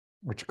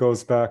 Which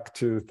goes back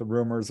to the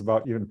rumors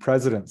about even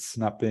presidents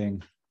not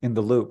being in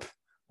the loop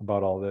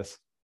about all this.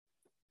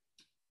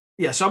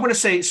 Yeah, so I'm going to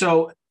say,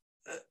 so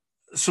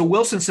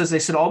Wilson says, they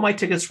said all my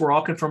tickets were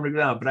all confirmed to go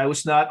down, but I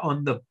was not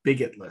on the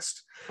bigot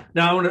list.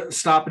 Now I want to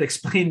stop and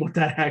explain what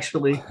that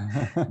actually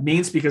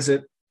means, because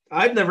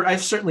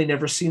I've certainly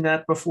never seen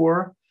that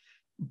before,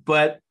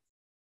 but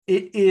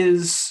it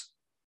is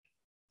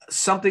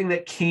something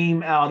that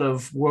came out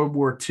of World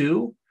War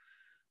II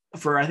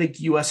for, I think,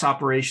 U.S.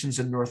 operations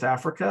in North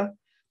Africa.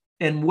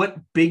 And what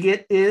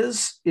bigot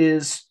is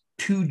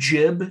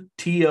TOGIB,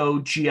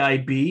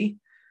 TOGIB,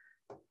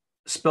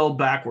 spelled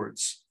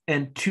backwards.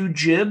 And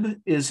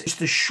TOGIB is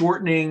just a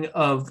shortening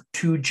of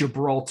to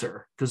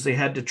Gibraltar, because they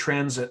had to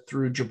transit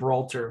through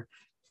Gibraltar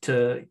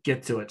to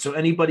get to it. So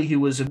anybody who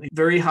was in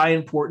very high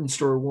importance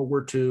during World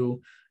War II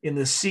in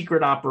this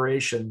secret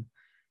operation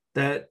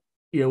that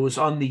was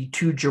on the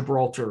to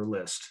Gibraltar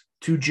list,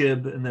 to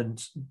Gib, and then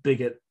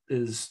bigot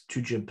is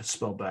to Gib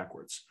spelled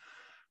backwards.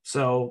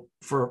 So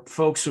for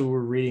folks who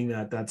were reading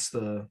that, that's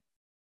the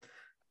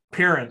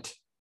parent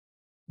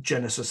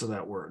genesis of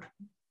that word.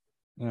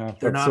 Yeah,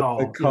 they're not all.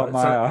 It caught my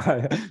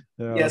eye.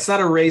 Yeah, it's not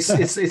a race.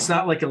 It's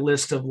not like a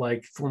list of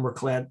like former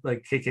clan,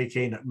 like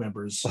KKK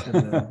members in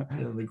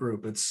the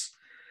group.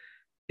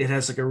 It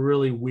has like a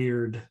really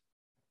weird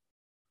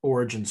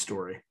origin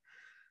story.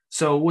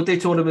 So what they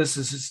told him is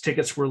his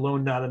tickets were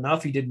loaned not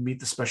enough. He didn't meet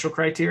the special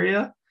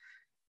criteria,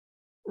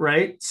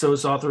 right? So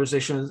his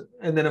authorization,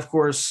 and then of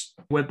course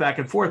went back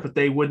and forth, but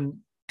they wouldn't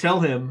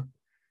tell him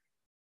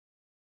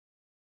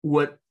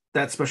what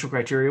that special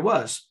criteria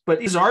was.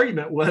 But his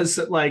argument was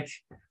that, like,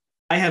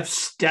 I have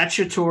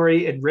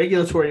statutory and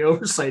regulatory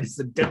oversight as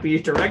the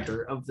deputy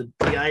director of the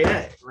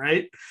DIA,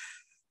 right?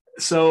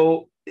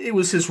 So it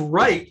was his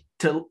right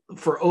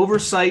for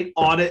oversight,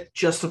 audit,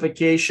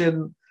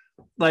 justification,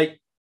 like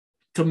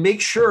to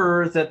make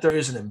sure that there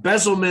isn't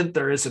embezzlement,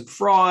 there isn't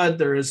fraud,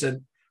 there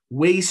isn't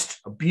waste,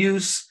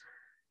 abuse.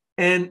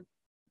 And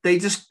they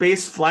just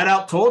flat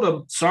out told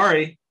him,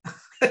 sorry,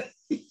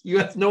 you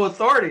have no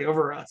authority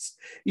over us,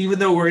 even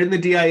though we're in the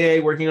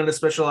DIA working on a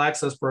special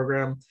access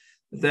program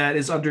that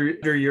is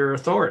under your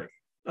authority,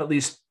 at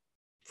least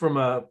from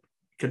a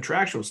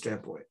contractual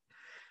standpoint.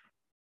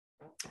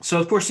 So,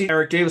 of course,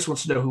 Eric Davis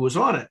wants to know who was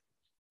on it.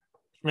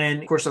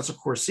 And, of course, that's a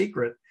core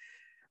secret.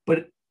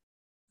 But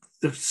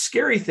the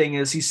scary thing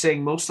is he's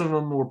saying most of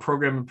them were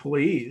program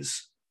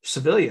employees,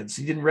 civilians.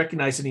 He didn't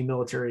recognize any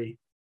military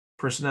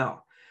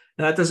personnel.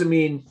 Now, that doesn't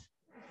mean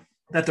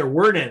that there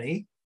weren't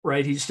any,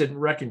 right? He just didn't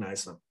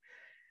recognize them.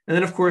 And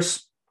then, of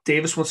course,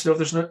 Davis wants to know if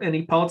there's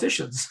any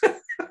politicians.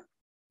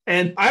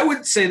 And I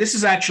would say this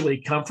is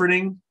actually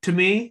comforting to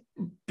me,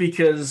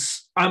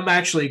 because I'm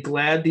actually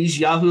glad these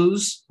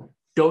yahoos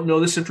don't know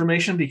this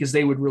information, because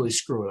they would really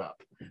screw it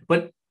up.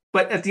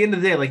 But at the end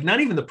of the day, like,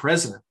 not even the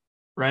president,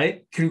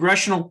 right?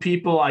 Congressional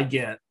people, I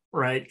get,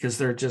 right? Because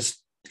they're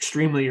just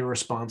extremely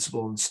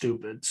irresponsible and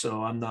stupid.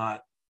 So I'm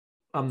not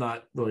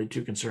really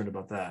too concerned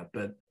about that.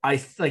 But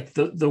I like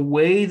the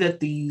way that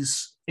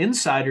these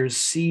insiders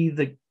see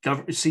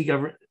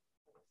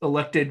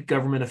elected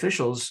government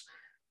officials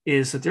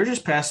is that they're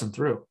just passing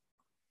through,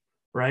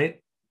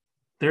 right?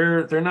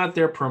 They're not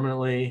there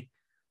permanently.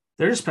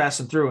 They're just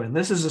passing through. And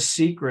this is a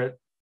secret,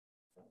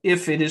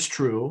 if it is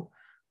true,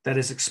 that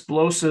is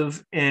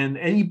explosive. And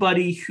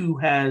anybody who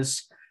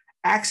has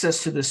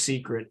access to this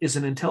secret is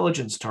an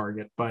intelligence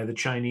target by the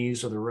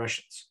Chinese or the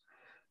Russians.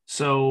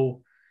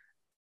 So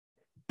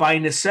by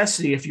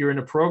necessity, if you're in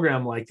a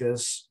program like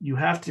this, you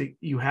have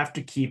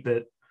to keep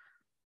it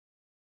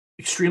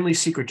extremely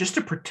secret, just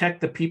to protect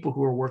the people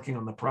who are working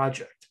on the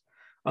project.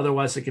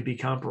 Otherwise, it could be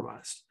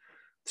compromised.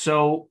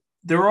 So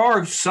there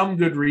are some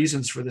good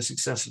reasons for this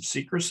excessive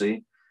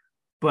secrecy,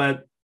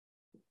 but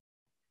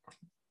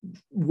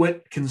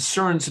what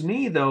concerns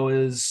me, though,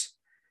 is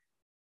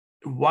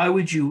why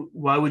would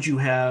you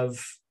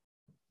have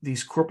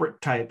these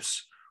corporate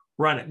types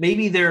run it?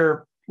 Maybe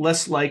they're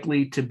less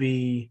likely to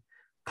be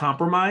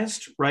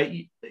compromised,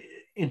 right?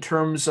 In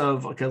terms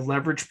of like a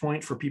leverage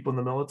point for people in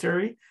the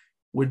military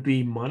would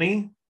be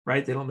money,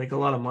 right? They don't make a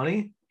lot of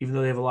money, even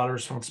though they have a lot of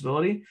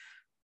responsibility.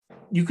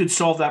 You could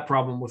solve that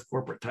problem with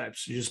corporate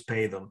types. You just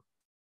pay them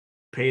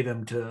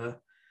to,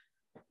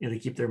 to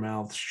keep their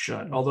mouths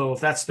shut. Although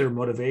if that's their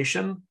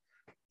motivation,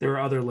 there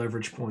are other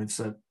leverage points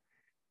that,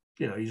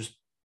 you just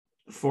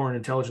foreign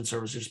intelligence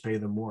services just pay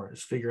them more.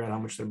 Just figure out how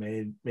much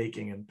they're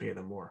making and pay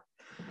them more.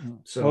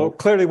 So, well, it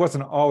clearly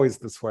wasn't always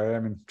this way. I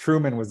mean,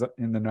 Truman was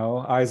in the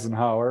know,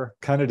 Eisenhower,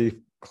 Kennedy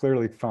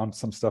clearly found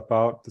some stuff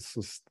out. This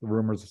was the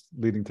rumors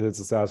leading to his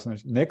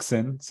assassination.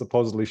 Nixon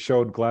supposedly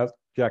showed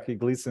Jackie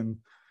Gleason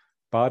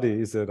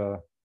bodies at a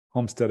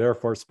Homestead Air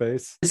Force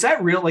Base. Is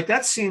that real? Like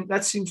that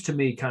seems to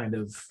me kind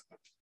of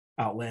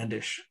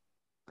outlandish.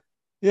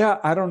 Yeah,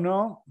 I don't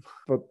know,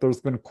 but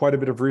there's been quite a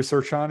bit of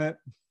research on it,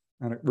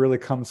 and it really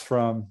comes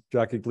from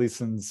Jackie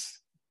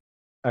Gleason's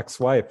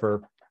ex-wife,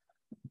 or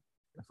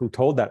who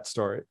told that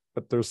story.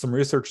 But there's some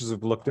researchers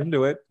who've looked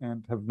into it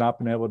and have not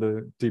been able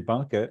to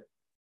debunk it.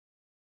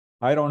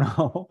 I don't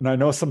know. And I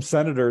know some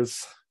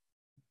senators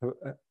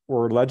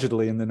were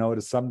allegedly in the know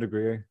to some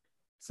degree.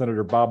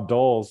 Senator Bob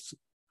Dole's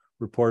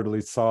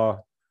reportedly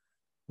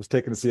was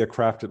taken to see a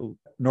craft at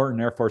Norton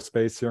Air Force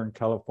Base here in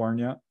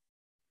California.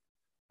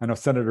 I know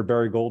Senator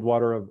Barry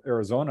Goldwater of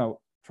Arizona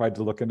tried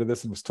to look into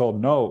this and was told,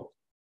 no,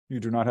 you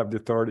do not have the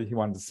authority. He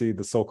wanted to see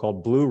the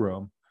so-called Blue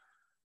Room,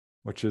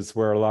 which is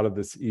where a lot of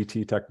this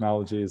ET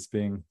technology is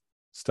being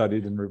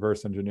studied and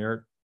reverse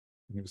engineered.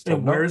 And he was told,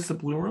 and where is the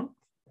Blue Room?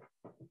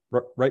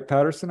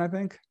 Wright-Patterson, I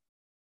think.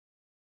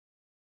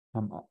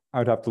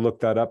 I'd have to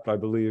look that up. I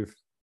believe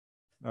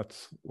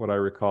that's what I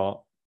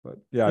recall. But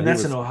yeah, and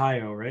that's in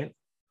Ohio, right?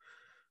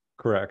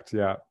 Correct.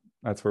 Yeah,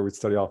 that's where we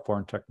study all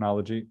foreign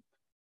technology.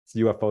 It's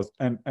UFOs,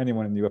 and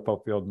anyone in the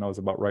UFO field knows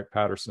about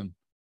Wright-Patterson.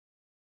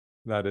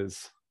 That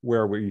is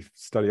where we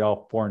study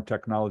all foreign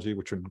technology,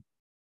 which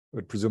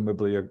would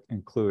presumably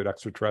include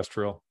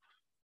extraterrestrial.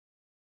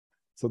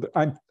 So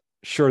I'm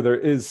sure there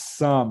is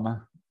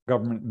some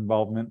government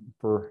involvement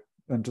for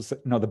them to say,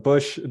 no, the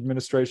Bush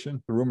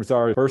administration, the rumors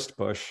are first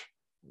Bush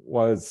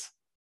was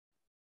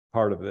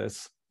part of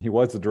this. He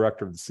was the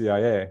director of the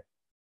CIA.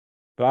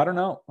 But I don't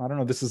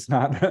know. This is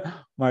not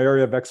my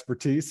area of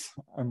expertise.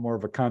 I'm more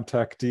of a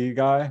contactee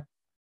guy.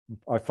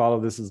 I follow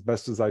this as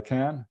best as I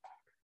can.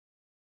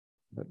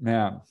 But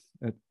man,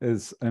 it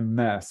is a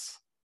mess.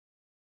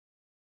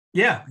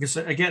 Yeah, because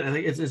again, I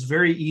think it's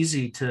very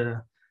easy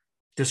to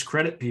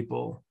discredit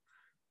people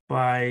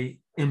by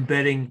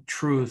embedding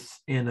truth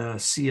in a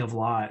sea of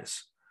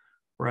lies,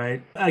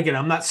 right? Again,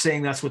 I'm not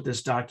saying that's what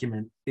this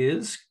document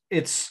is.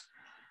 It's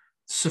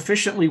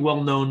sufficiently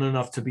well known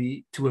enough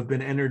to have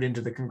been entered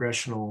into the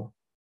congressional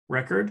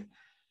record.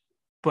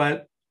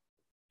 But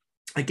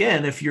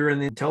again, if you're in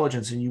the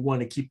intelligence and you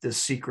want to keep this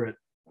secret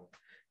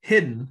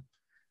hidden,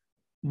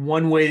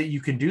 one way that you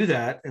can do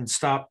that and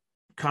stop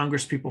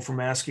Congress people from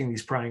asking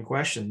these prying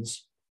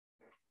questions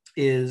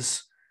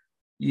is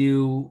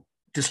you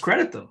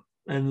discredit them.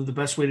 And the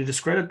best way to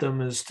discredit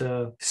them is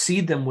to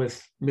seed them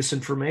with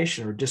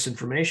misinformation or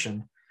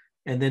disinformation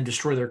and then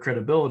destroy their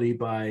credibility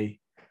by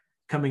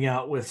coming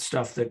out with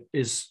stuff that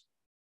is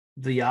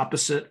the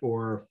opposite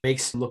or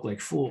makes them look like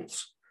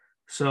fools.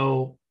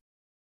 So,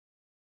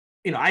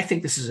 I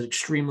think this is an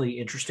extremely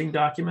interesting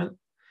document.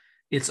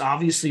 It's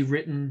obviously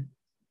written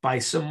by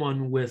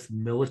someone with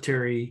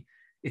military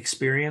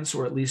experience,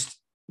 or at least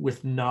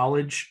with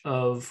knowledge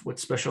of what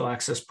special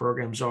access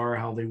programs are,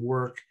 how they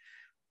work.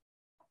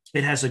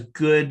 It has a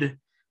good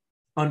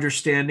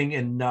understanding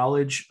and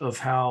knowledge of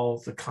how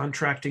the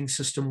contracting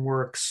system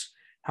works,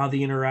 how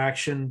the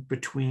interaction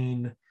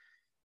between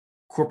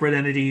corporate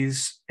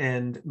entities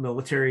and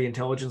military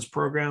intelligence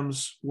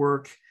programs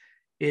work.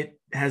 It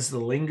has the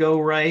lingo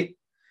right,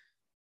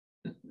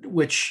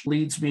 which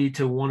leads me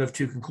to one of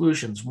two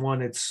conclusions.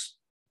 One, it's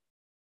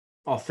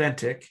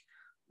authentic,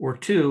 or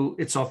two,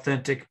 it's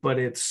authentic, but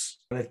it's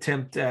an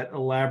attempt at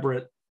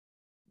elaborate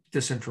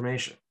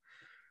disinformation,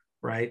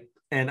 right?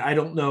 And I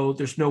don't know,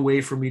 there's no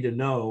way for me to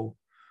know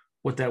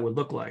what that would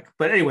look like.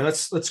 But anyway,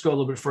 let's go a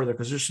little bit further,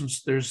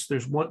 because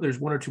there's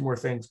one or two more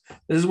things.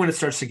 This is when it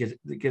starts to get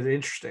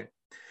interesting.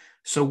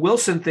 So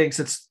Wilson thinks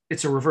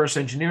it's a reverse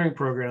engineering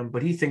program,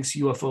 but he thinks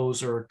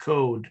UFOs are a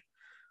code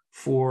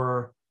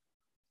for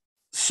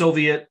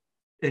Soviet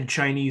and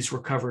Chinese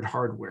recovered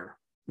hardware,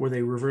 where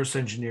they reverse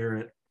engineer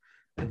it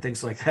and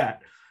things like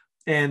that.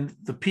 And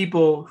the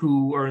people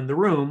who are in the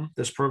room,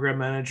 this program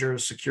manager,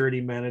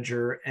 security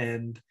manager,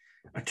 and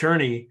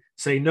attorney,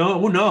 say,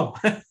 no, oh no,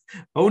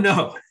 oh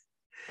no.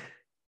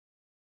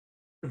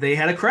 They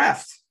had a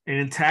craft, an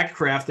intact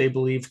craft they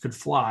believed could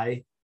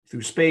fly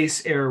through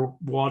space, air,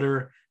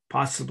 water,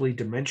 possibly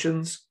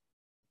dimensions.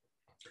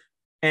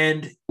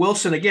 And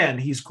Wilson, again,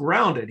 he's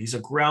grounded. He's a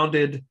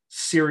grounded,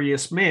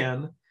 serious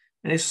man.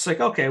 And it's just like,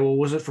 okay, well,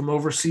 was it from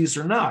overseas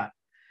or not?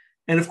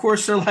 And of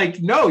course, they're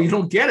like, no, you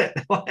don't get it.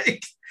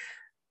 Like,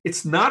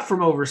 it's not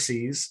from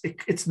overseas.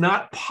 It's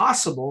not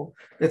possible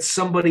that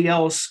somebody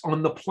else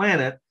on the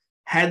planet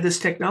had this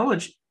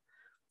technology.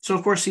 So,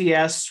 of course, he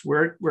asks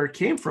where it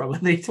came from.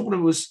 And they told him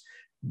it was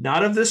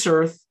not of this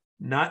earth,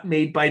 not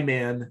made by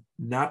man,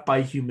 not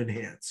by human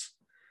hands.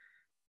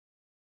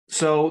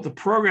 So the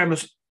program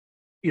is,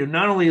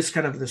 not only is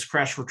kind of this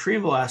crash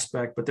retrieval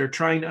aspect, but they're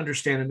trying to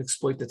understand and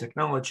exploit the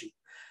technology.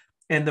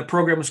 And the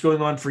program is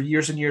going on for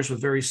years and years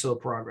with very slow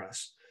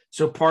progress.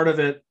 So part of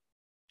it,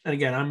 and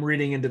again, I'm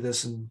reading into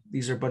this, and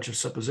these are a bunch of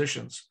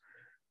suppositions,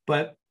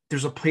 but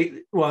this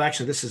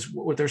is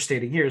what they're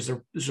stating here, is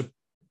there's a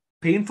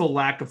painful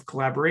lack of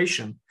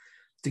collaboration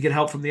to get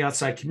help from the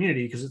outside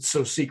community because it's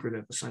so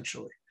secretive,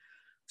 essentially.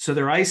 So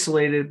they're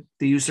isolated.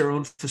 They use their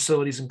own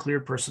facilities and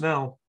cleared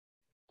personnel.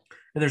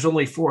 And there's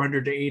only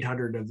 400 to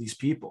 800 of these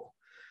people.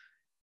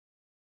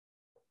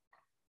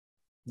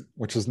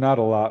 Which is not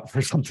a lot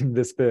for something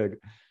this big.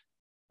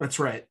 That's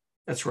right.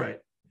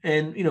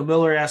 And,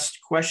 Miller asked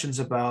questions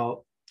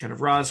about kind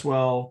of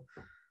Roswell,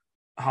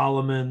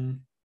 Holloman,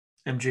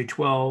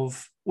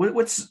 MJ-12.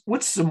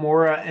 What's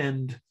Zamora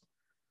and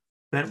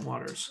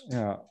Bentwaters?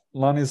 Yeah,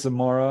 Lonnie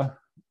Zamora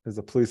is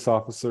a police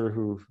officer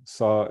who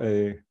saw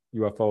a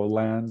UFO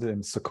land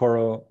in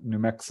Socorro, New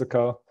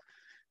Mexico.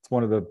 It's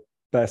one of the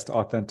best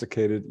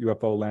authenticated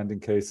UFO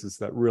landing cases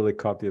that really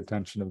caught the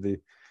attention of the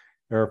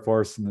Air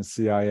Force and the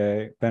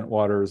CIA.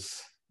 Bentwaters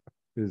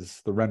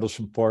is the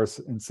Rendlesham Forest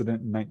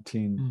incident in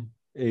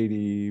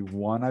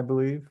 1981, I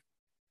believe,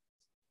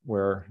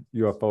 where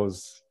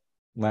UFOs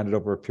landed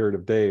over a period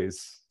of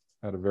days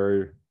at a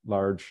very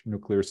large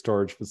nuclear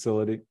storage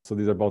facility. So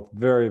these are both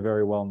very,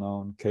 very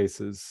well-known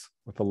cases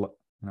with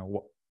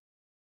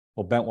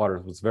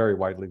Bentwaters was very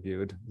widely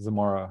viewed.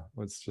 Zamora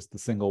was just a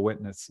single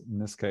witness in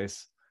this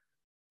case.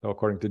 So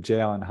according to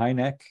J. Allen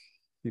Hynek,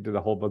 he did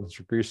a whole bunch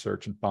of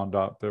research and found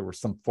out there were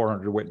some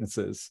 400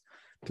 witnesses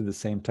to the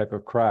same type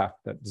of craft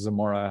that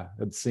Zamora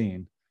had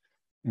seen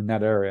in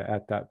that area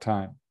at that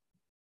time.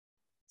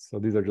 So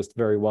these are just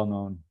very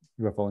well-known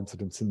UFO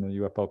incidents in the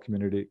UFO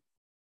community.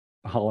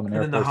 Holloman And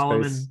Air then the Force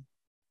Holloman, Base.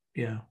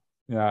 yeah.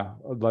 Yeah,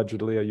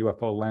 allegedly a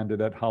UFO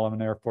landed at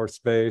Holloman Air Force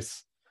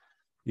Base.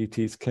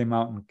 ETs came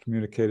out and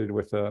communicated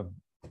with a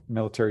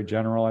military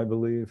general, I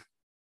believe,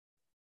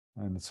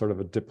 and sort of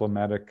a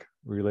diplomatic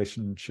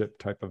relationship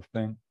type of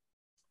thing.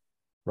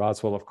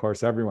 Roswell, of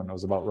course, everyone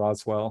knows about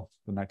Roswell,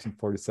 the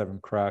 1947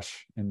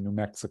 crash in New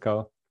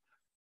Mexico.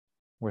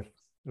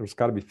 There's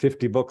got to be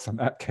 50 books on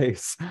that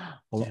case.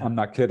 Well, Yeah. I'm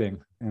not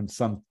kidding. And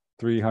some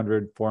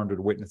 300, 400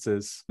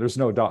 witnesses. There's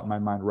no doubt in my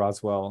mind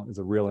Roswell is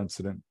a real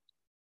incident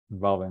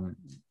involving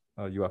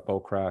a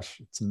UFO crash.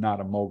 It's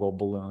not a mogul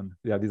balloon.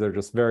 Yeah, these are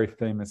just very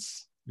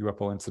famous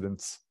UFO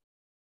incidents.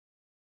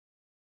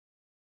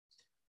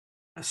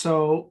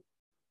 So,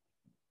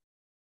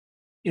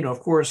 of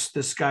course,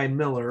 this guy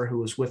Miller, who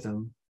was with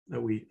him, I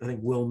think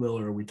Will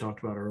Miller, we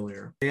talked about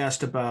earlier. He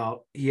asked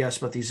about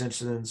these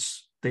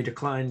incidents. They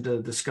declined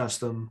to discuss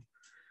them.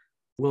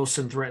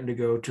 Wilson threatened to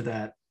go to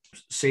that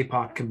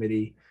SAPOC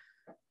committee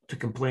to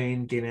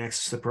complain, gain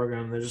access to the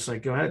program. They're just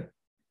like, go ahead,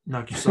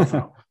 knock yourself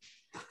out.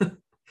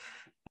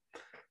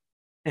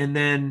 And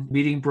then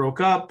meeting broke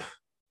up,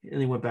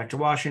 and he went back to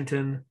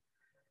Washington.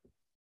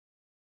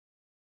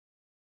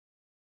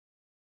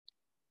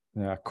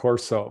 Yeah,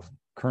 Corso,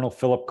 Colonel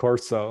Philip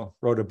Corso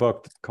wrote a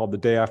book called The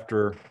Day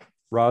After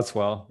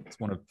Roswell. It's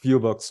one of few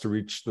books to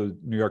reach the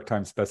New York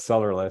Times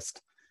bestseller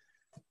list.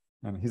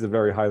 And he's a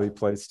very highly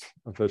placed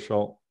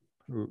official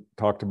who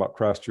talked about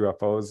crashed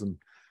UFOs and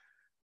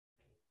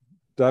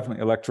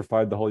definitely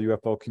electrified the whole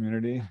UFO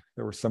community.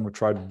 There were some who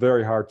tried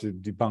very hard to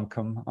debunk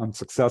him,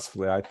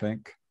 unsuccessfully, I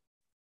think.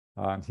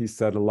 And he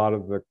said a lot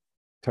of the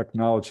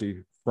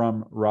technology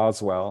from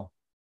Roswell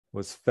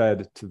was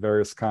fed to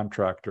various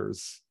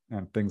contractors,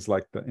 and things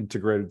like the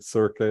integrated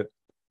circuit,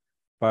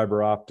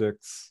 fiber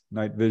optics,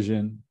 night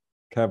vision,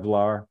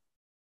 Kevlar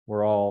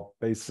were all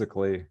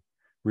basically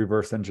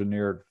reverse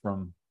engineered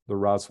from the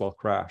Roswell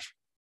crash.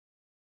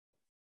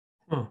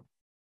 Huh.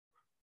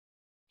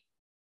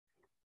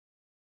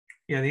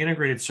 Yeah, the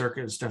integrated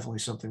circuit is definitely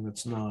something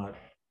that's not.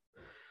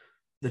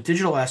 The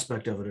digital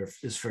aspect of it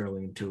is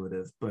fairly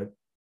intuitive, but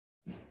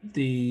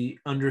the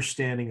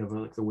understanding of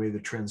like the way the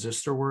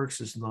transistor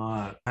works is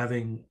not.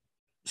 Having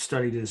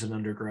studied as an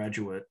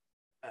undergraduate,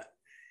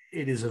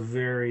 it is a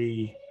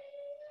very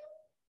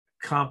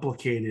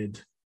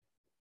complicated.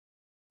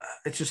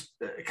 It's just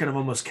kind of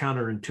almost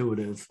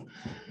counterintuitive.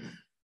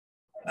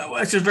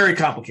 It's just very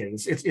complicated.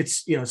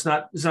 It's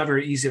not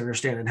very easy to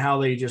understand, and how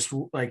they just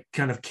like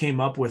kind of came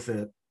up with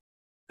it,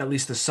 at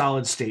least the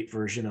solid state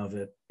version of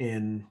it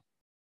in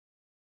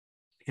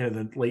kind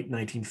of the late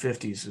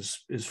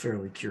 1950s is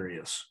fairly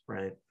curious,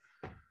 right?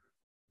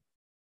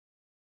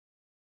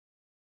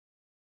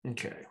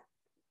 Okay.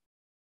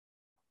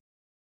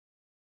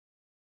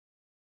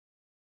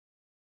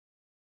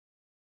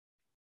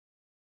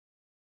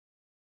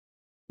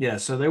 Yeah,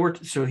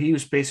 so he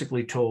was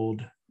basically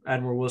told,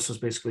 Admiral Wilson was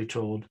basically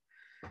told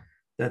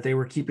that they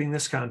were keeping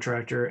this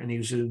contractor, and he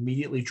was to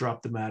immediately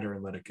drop the matter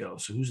and let it go.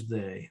 So who's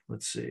they?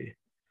 Let's see.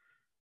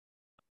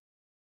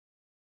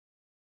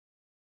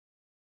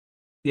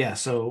 Yeah,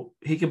 so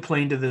he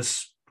complained to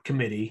this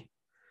committee,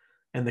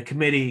 and the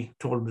committee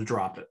told him to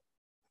drop it.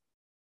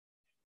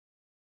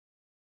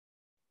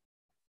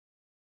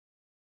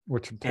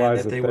 Which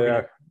implies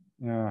that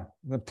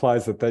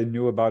implies that they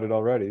knew about it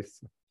already.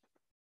 So.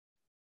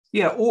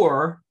 Yeah,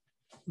 or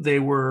they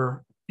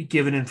were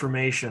given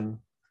information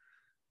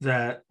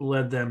that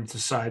led them to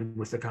side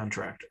with the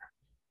contractor.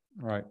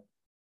 Right.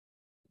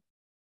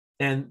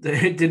 And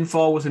it didn't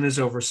fall within his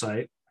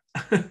oversight.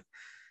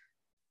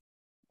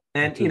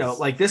 And,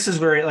 like this is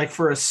very, like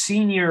for a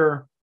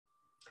senior,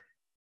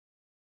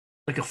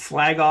 like a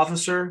flag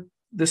officer,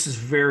 this is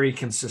very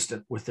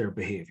consistent with their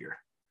behavior,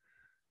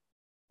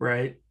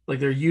 right? Like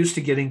they're used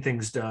to getting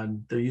things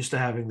done. They're used to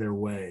having their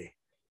way,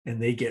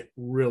 and they get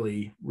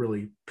really,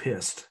 really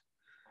pissed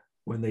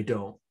when they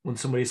don't. When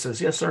somebody says,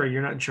 yeah, sorry,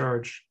 you're not in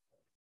charge.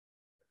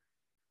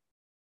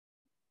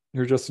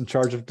 You're just in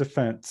charge of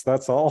defense.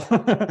 That's all.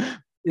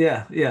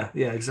 Yeah,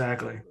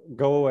 exactly.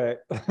 Go away.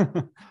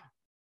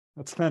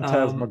 That's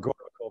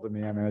phantasmagorical to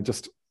me. I mean,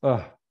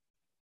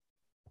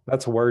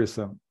 that's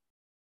worrisome.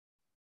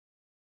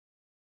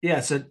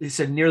 Yeah, so he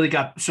said nearly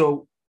got,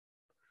 so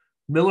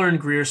Miller and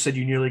Greer said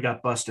you nearly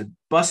got busted.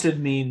 Busted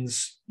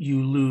means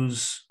you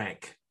lose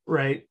rank,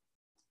 right?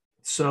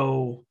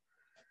 So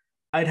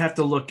I'd have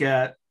to look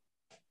at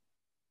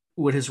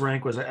what his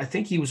rank was. I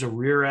think he was a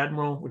rear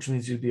admiral, which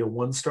means he'd be a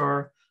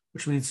 1-star,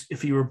 which means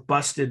if he were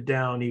busted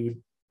down, he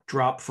would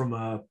drop from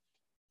a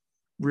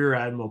rear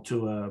admiral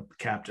to a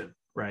captain,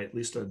 right? At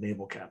least a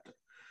naval captain.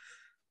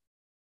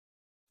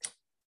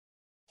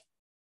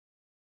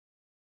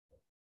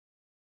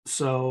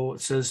 So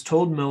it says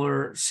told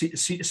Miller, so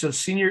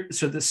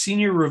the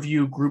senior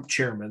review group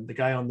chairman, the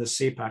guy on the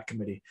SAPOC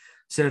committee,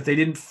 said if they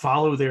didn't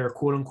follow their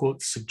quote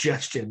unquote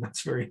suggestion,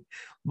 that's very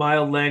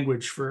mild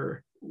language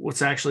for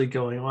what's actually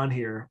going on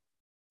here,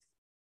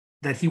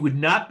 that he would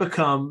not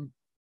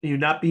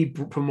be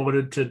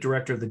promoted to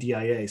director of the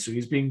DIA. So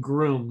he's being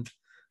groomed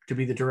to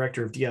be the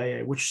director of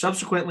DIA, which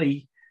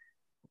subsequently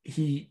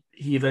he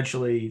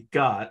eventually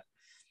got.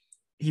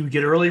 He would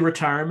get early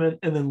retirement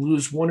and then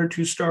lose 1 or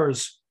 2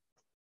 stars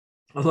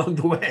along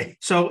the way.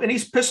 So, and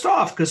he's pissed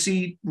off because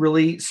he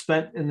really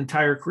spent an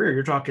entire career.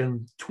 You're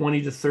talking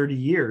 20 to 30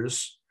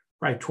 years,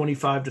 right?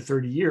 25 to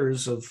 30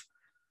 years of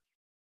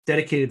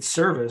dedicated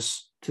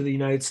service to the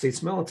United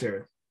States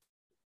military.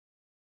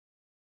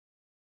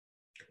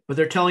 But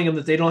they're telling him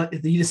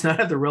that he does not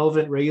have the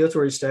relevant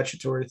regulatory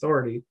statutory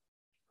authority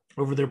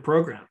over their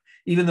program,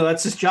 even though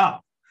that's his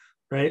job,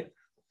 right?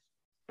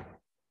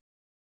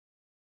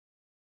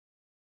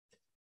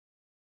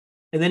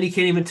 And then he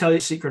can't even tell you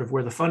the secret of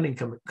where the funding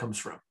comes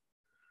from,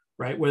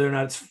 right? Whether or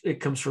not it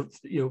comes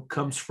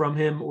from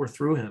him or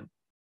through him.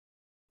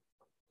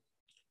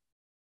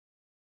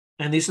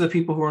 And these are the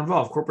people who are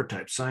involved: corporate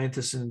types,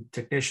 scientists and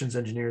technicians,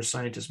 engineers,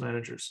 scientists,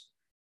 managers.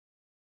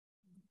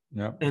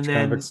 Yeah, and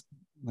then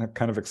that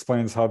kind of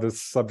explains how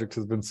this subject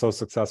has been so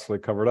successfully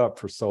covered up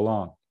for so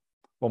long.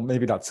 Well,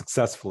 maybe not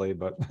successfully,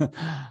 but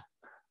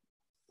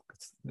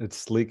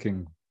it's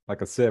leaking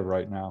like a sieve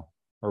right now,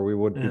 or we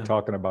would be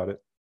talking about it.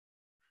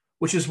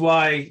 Which is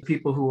why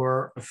people who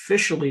are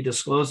officially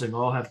disclosing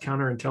all have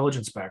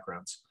counterintelligence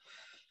backgrounds,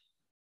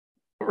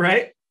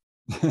 right?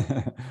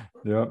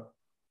 Yep.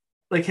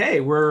 Like,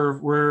 hey,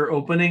 we're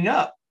opening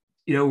up.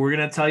 We're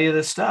going to tell you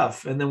this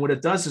stuff. And then what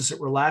it does is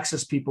it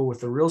relaxes people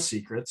with the real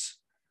secrets,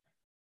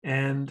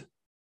 and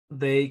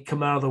they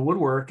come out of the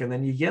woodwork, and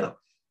then you get them.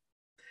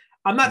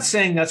 I'm not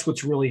saying that's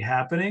what's really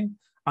happening.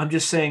 I'm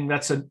just saying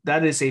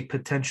that is a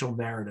potential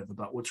narrative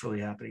about what's really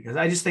happening. Because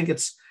I just think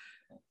it's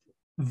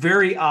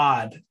very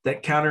odd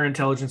that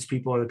counterintelligence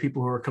people are the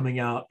people who are coming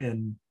out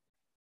and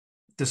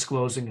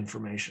disclosing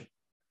information,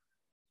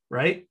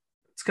 right?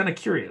 It's kind of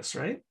curious,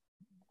 right?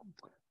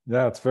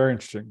 Yeah, it's very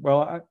interesting.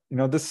 Well,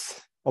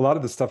 a lot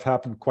of this stuff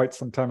happened quite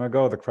some time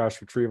ago, the crash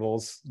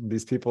retrievals.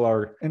 These people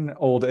are in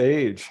old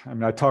age. I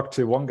mean, I talked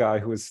to one guy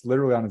who was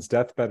literally on his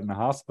deathbed in a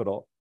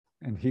hospital,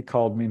 and he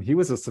called me, and he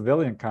was a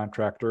civilian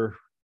contractor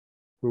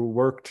who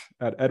worked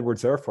at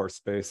Edwards Air Force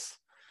Base,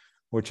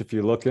 which, if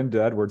you look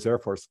into Edwards Air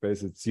Force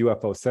Base, it's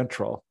UFO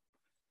Central.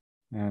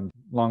 And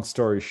long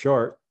story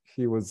short,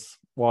 he was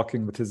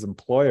walking with his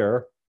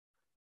employer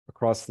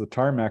across the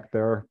tarmac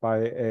there by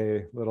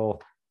a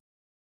little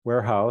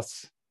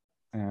warehouse,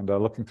 and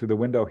looking through the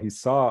window, he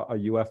saw a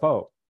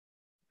UFO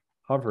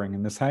hovering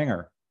in this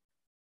hangar.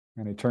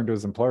 And he turned to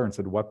his employer and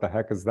said, "What the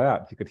heck is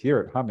that?" He could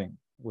hear it humming.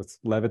 It was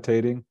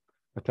levitating,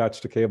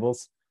 attached to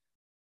cables.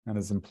 And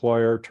his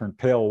employer turned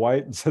pale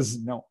white and says,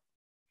 "No,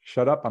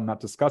 shut up, I'm not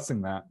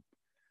discussing that."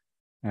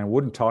 And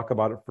wouldn't talk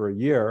about it for a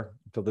year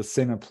until the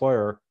same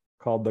employer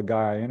called the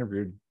guy I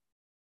interviewed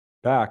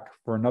back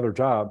for another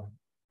job.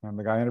 And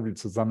the guy interviewed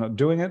says, "I'm not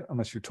doing it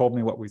unless you told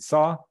me what we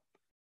saw."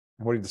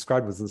 And what he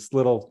described was this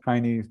little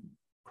tiny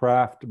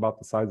craft about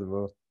the size of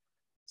a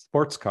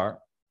sports car,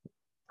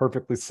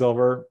 perfectly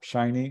silver,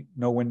 shiny,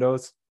 no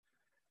windows.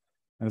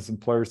 And his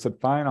employer said,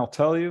 "Fine, I'll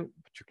tell you,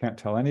 but you can't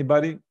tell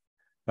anybody.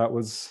 That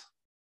was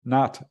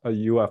not a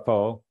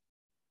UFO,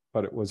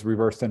 but it was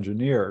reverse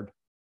engineered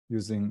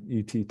using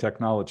ET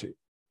technology."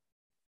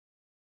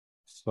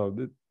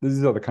 So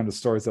these are the kind of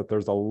stories that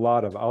there's a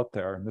lot of out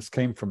there. And this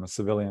came from a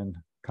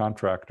civilian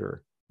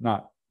contractor,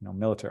 not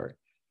military.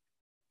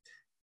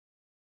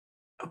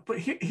 But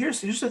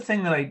here's the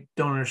thing that I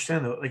don't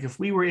understand, though. Like, if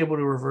we were able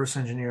to reverse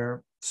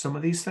engineer some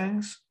of these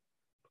things,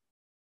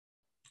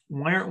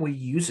 why aren't we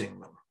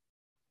using them?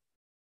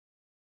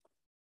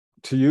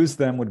 To use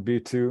them would be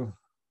to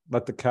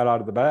let the cat out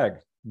of the bag,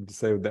 and to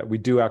say that we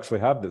do actually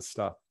have this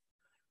stuff.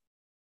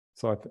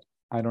 So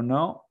I don't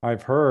know.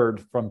 I've heard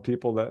from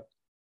people that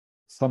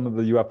some of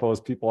the UFOs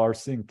people are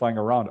seeing flying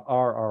around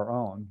are our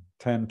own,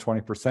 10,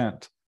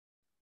 20%.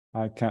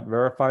 I can't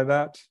verify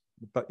that.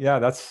 But yeah,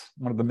 that's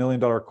one of the $1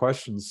 million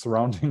questions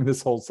surrounding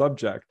this whole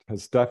subject.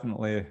 Has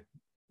definitely, it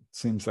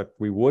seems like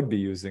we would be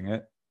using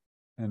it,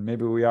 and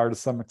maybe we are to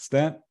some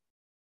extent.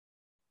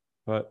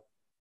 But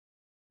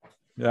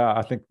yeah,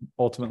 I think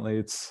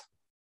ultimately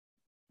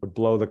would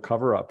blow the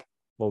cover up,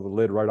 blow the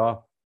lid right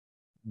off.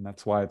 And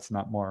that's why it's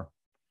not more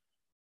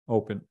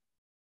open.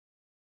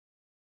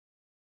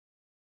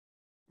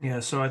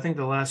 Yeah, so I think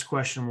the last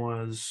question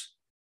was,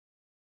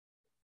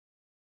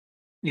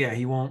 yeah,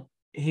 he won't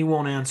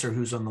answer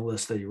who's on the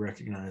list that he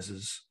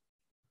recognizes.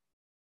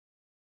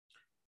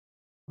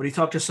 But he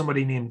talked to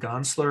somebody named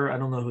Gonsler. I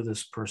don't know who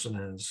this person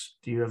is.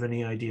 Do you have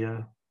any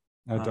idea?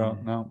 I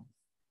don't know.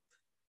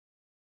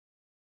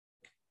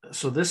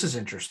 So this is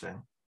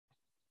interesting.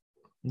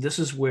 This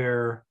is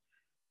where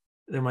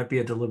there might be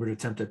a deliberate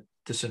attempt at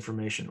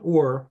disinformation,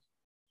 or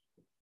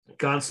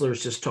Gonsler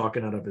is just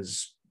talking out of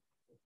his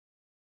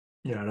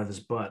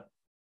butt.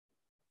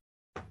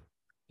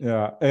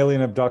 Yeah,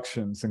 alien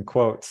abductions in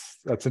quotes.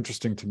 That's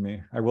interesting to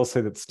me. I will say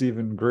that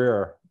Stephen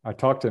Greer, I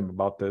talked to him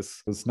about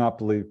this, does not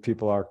believe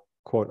people are,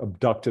 quote,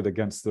 abducted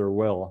against their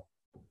will.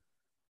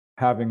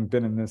 Having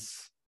been in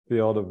this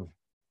field of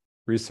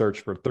research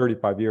for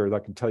 35 years, I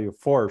can tell you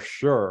for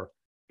sure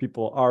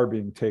people are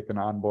being taken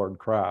on board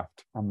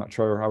craft. I'm not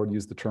sure I would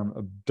use the term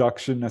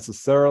abduction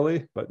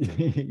necessarily, but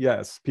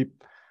yes,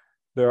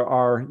 there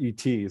are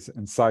ETs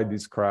inside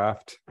these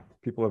craft.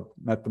 People have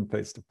met them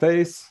face to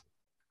face.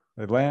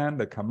 They land,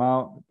 they come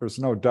out. There's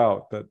no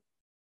doubt that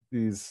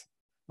these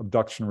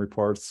abduction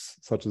reports,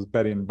 such as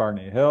Betty and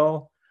Barney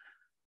Hill,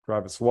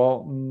 Travis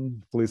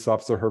Walton, police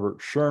officer Herbert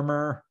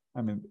Schirmer,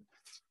 I mean,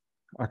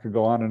 I could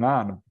go on and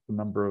on. The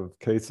number of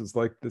cases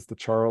like this, the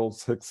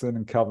Charles Hickson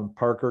and Calvin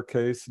Parker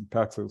case in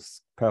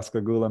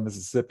Pascagoula,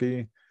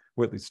 Mississippi,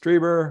 Whitley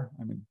Strieber,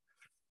 I mean,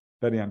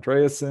 Betty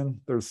Andreasen.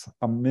 There's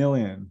a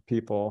million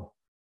people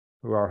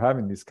who are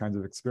having these kinds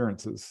of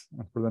experiences.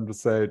 And for them to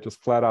say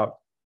just flat out,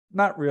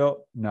 not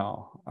real,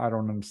 no, I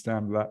don't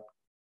understand that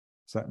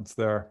sentence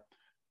there.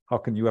 How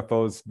can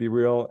UFOs be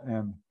real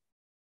and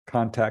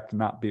contact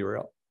not be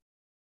real?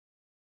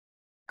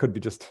 Could be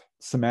just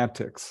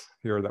semantics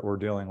here that we're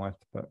dealing with,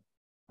 but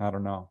I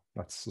don't know.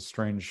 That's a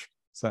strange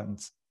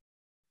sentence.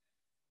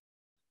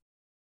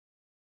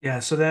 Yeah,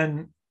 so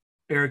then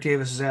Eric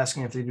Davis is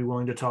asking if they'd be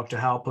willing to talk to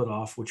Hal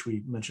Puthoff, which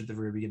we mentioned at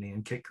the very beginning,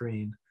 and Kit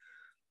Green,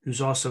 who's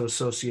also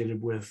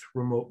associated with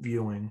remote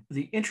viewing.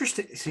 The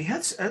interesting, see,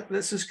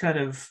 this is kind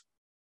of,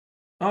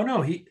 oh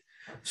no,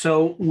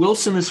 so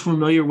Wilson is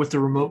familiar with the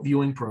remote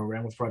viewing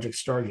program with Project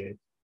Stargate,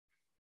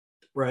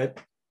 right?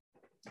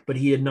 But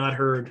he had not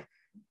heard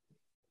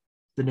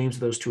the names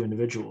of those two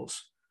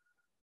individuals.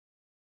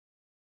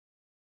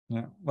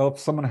 Yeah, well, if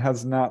someone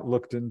has not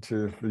looked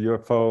into the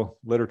UFO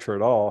literature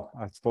at all,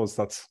 I suppose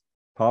that's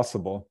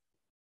possible.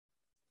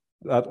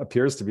 That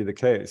appears to be the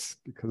case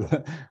because,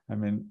 I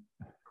mean,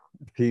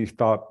 he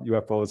thought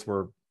UFOs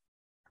were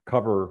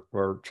cover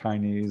for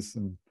Chinese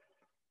and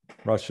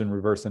Russian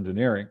reverse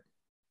engineering.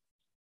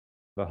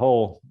 The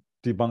whole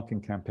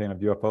debunking campaign of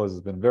UFOs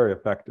has been very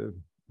effective,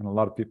 and a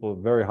lot of people of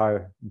very high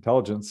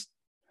intelligence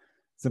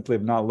simply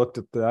have not looked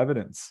at the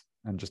evidence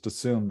and just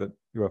assumed that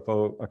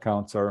UFO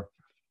accounts are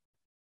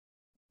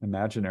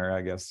imaginary,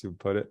 I guess you would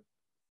put it.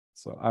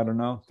 So I don't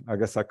know. I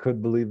guess I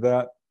could believe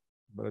that,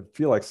 but I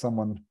feel like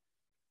someone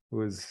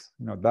who is,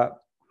 that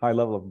high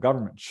level of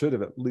government should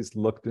have at least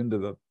looked into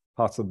the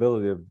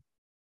possibility of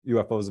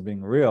UFOs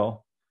being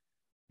real,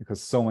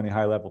 because so many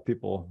high level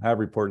people have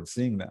reported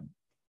seeing them.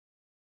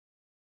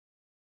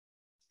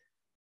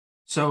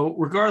 So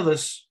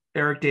regardless,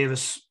 Eric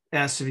Davis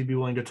asked if he'd be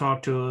willing to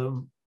talk to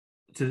him,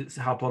 to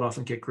Hal Puthoff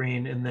and Kit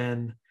Green, and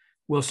then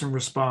Wilson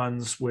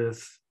responds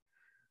with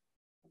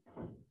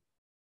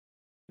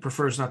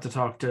prefers not to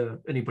talk to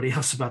anybody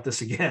else about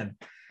this again.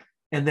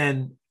 And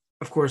then,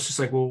 of course, it's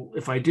like, well,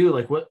 if I do,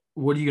 like, what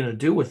are you going to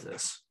do with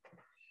this?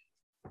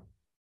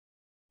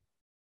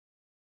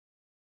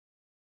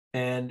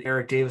 And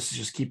Eric Davis is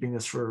just keeping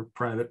this for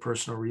private,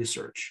 personal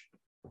research.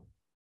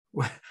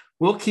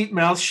 We'll keep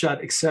mouths shut,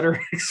 et cetera,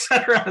 et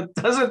cetera.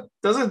 It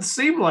doesn't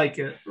seem like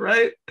it,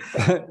 right?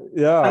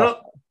 Yeah.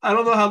 I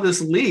don't know how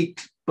this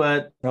leaked,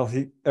 but well,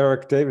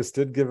 Eric Davis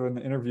did give an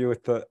interview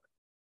with the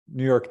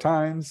New York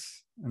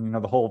Times, and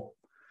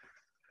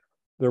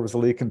there was a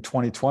leak in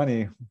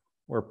 2020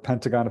 where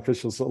Pentagon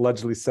officials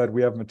allegedly said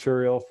we have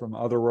material from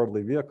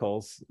otherworldly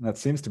vehicles, and that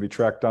seems to be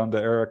tracked down to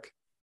Eric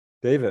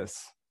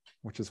Davis,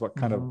 which is what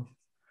kind of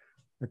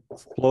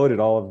exploded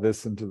all of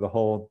this into the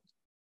whole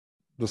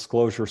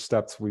disclosure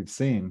steps we've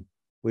seen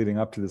leading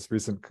up to this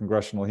recent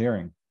congressional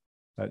hearing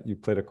that you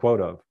played a quote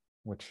of,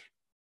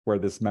 where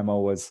this memo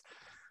was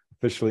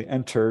officially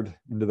entered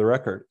into the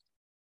record.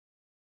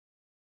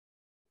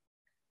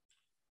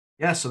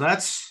 Yeah, so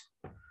that's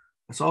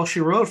all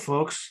she wrote,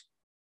 folks.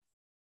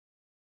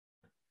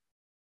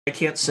 I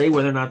can't say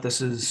whether or not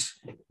this is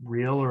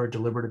real or a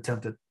deliberate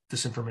attempt at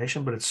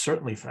disinformation, but it's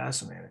certainly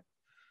fascinating.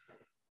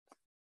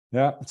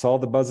 Yeah, it's all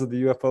the buzz of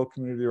the UFO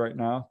community right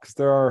now, because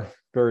there are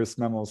various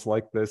memos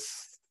like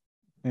this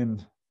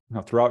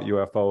throughout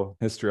UFO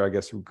history, I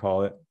guess you would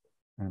call it.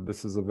 And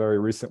this is a very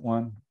recent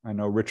one. I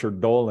know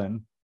Richard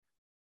Dolan,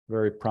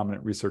 very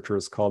prominent researcher,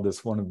 has called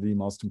this one of the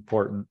most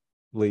important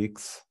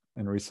leaks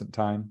in recent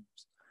times.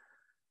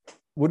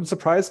 Wouldn't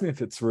surprise me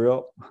if it's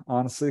real,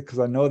 honestly, because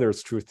I know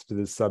there's truth to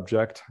this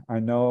subject. I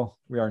know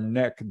we are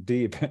neck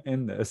deep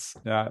in this.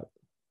 Yeah,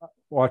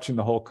 watching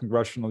the whole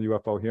congressional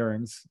UFO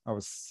hearings, I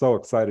was so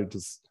excited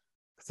because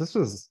this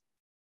was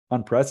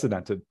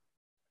unprecedented.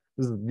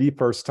 This is the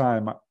first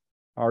time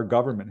our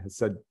government has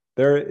said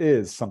there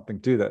is something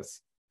to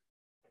this.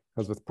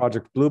 Because with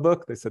Project Blue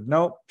Book, they said,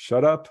 no,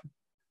 shut up.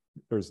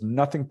 There's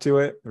nothing to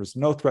it. There's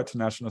no threat to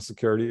national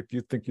security. If you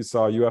think you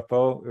saw a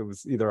UFO, it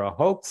was either a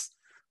hoax,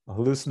 a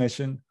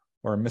hallucination,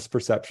 or a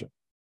misperception,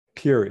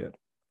 period.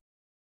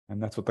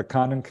 And that's what the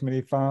Condon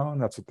Committee found.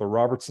 That's what the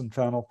Robertson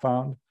panel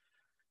found.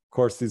 Of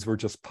course, these were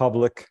just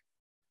public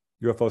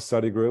UFO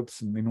study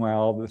groups. And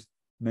meanwhile, the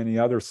many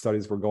other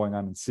studies were going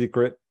on in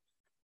secret,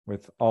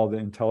 with all the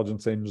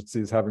intelligence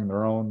agencies having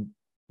their own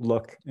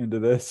look into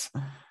this.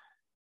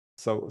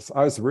 So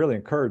I was really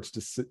encouraged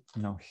to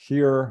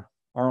hear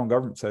our own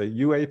government say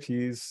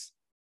UAPs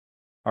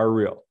are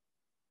real.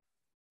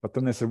 But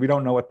then they said, we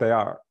don't know what they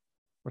are,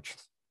 which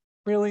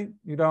really,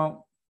 you don't?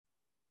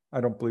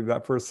 I don't believe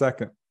that for a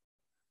second.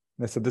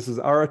 They said, this is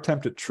our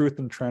attempt at truth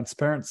and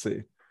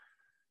transparency.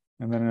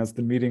 And then as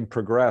the meeting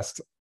progressed,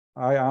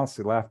 I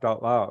honestly laughed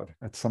out loud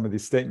at some of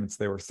these statements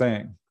they were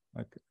saying.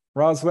 Like,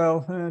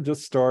 Roswell,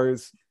 just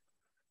stories.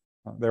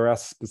 They were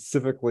asked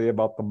specifically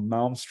about the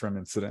Malmstrom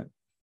incident,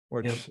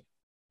 which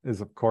is,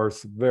 of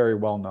course, very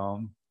well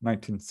known.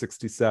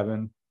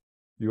 1967,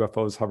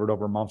 UFOs hovered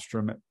over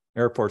Malmstrom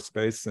Air Force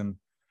Base and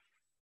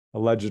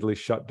allegedly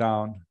shut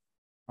down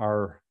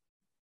our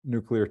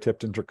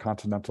nuclear-tipped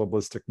intercontinental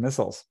ballistic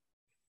missiles.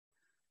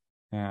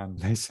 And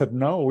they said,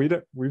 no,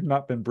 we've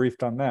not been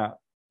briefed on that.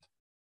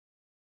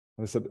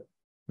 They said,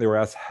 they were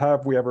asked,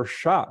 have we ever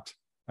shot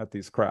at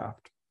these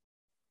craft?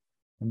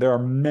 And there are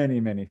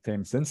many, many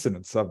famous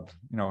incidents of,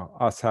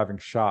 us having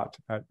shot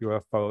at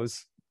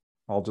UFOs.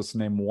 I'll just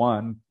name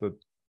one, the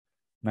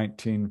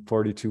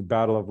 1942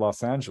 Battle of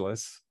Los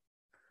Angeles,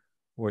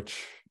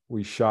 which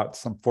we shot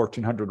some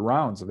 1,400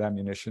 rounds of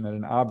ammunition at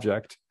an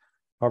object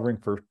hovering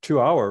for 2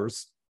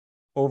 hours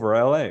over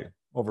LA,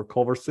 over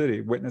Culver City,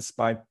 witnessed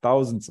by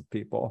thousands of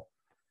people.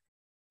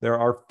 There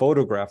are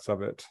photographs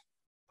of it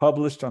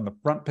published on the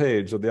front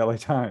page of the LA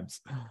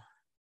Times.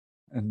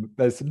 And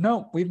they said,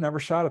 no, we've never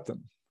shot at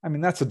them. I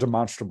mean, that's a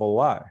demonstrable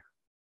lie.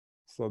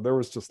 So there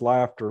was just lie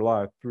after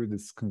lie through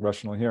these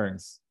congressional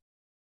hearings.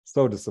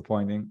 So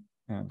disappointing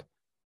and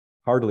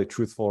hardly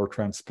truthful or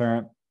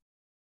transparent.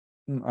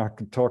 I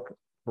could talk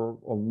for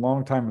a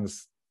long time in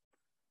this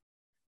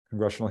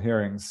congressional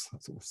hearings.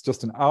 So it's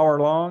just an hour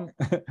long.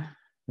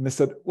 And they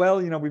said,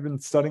 well, we've been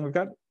studying, we've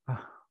got,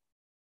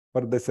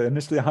 what did they say?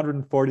 Initially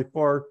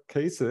 144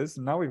 cases,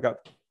 and now we've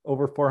got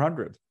over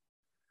 400.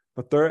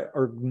 But they're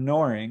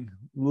ignoring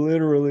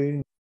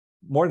literally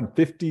more than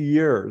 50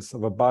 years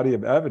of a body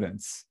of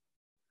evidence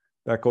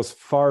that goes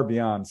far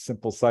beyond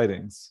simple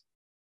sightings.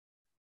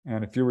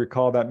 And if you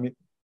recall that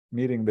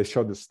meeting, they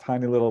showed this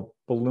tiny little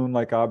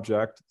balloon-like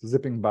object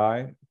zipping by.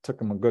 It took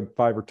them a good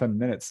 5 or 10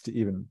 minutes to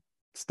even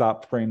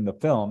stop frame the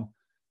film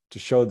to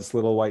show this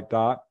little white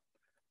dot.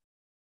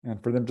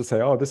 And for them to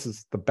say, oh, this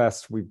is the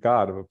best we've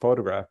got of a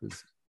photograph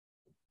is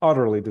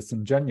utterly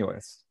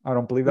disingenuous. I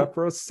don't believe that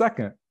for a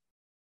second.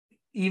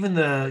 Even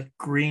the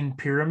green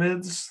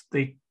pyramids,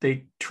 they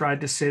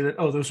tried to say that,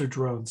 oh, those are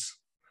drones.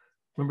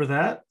 Remember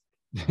that?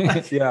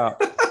 Yeah.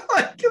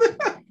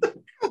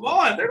 Come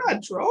on, they're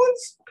not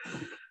drones.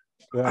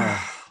 Yeah.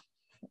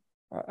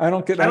 I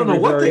don't know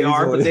what they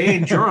are, easily. but they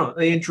ain't drones.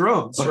 They ain't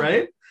drones,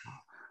 right?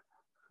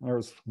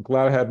 I'm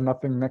glad I had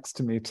nothing next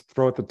to me to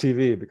throw at the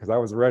TV because I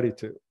was ready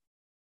to.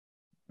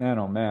 Man,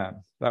 oh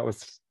man, that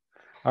was.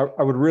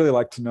 I would really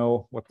like to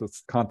know what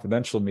this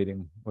confidential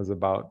meeting was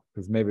about,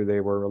 because maybe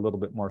they were a little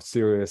bit more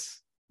serious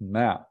than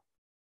that.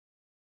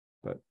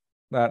 But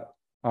that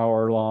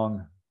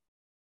hour-long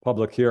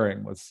public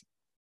hearing was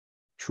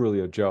truly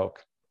a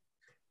joke.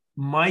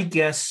 My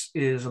guess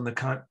is in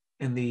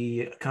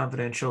the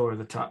confidential or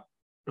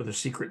the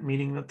secret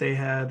meeting that they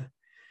had,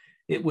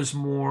 it was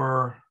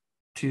more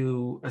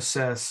to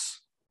assess,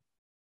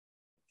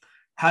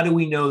 how do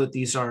we know that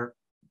these aren't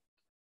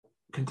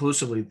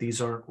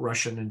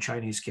Russian and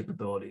Chinese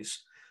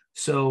capabilities?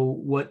 So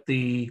what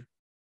the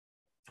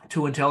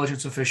two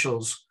intelligence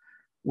officials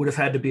would have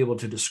had to be able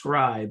to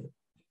describe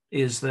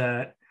is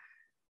that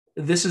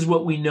this is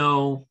what we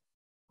know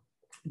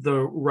the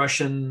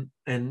Russian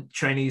and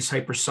Chinese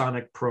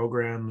hypersonic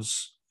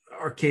programs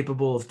are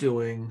capable of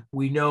doing.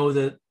 We know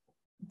that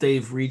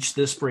they've reached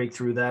this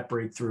breakthrough, that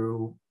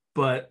breakthrough,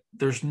 but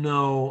there's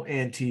no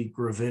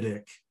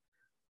anti-gravitic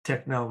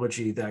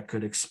technology that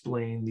could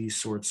explain these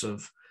sorts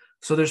of.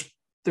 So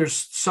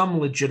there's some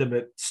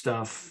legitimate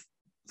stuff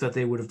that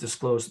they would have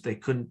disclosed that they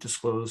couldn't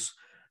disclose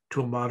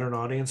to a modern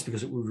audience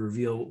because it would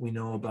reveal what we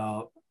know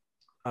about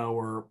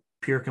our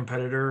peer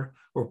competitor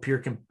or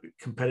peer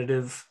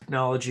competitive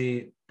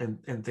technology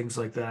and things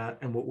like that,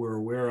 and what we're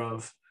aware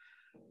of.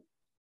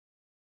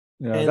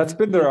 Yeah, and that's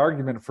been their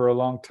argument for a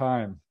long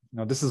time.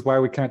 This is why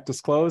we can't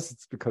disclose.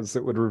 It's because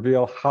it would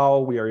reveal how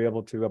we are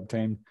able to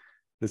obtain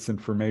this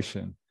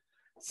information.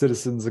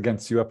 Citizens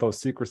Against UFO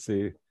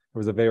Secrecy, there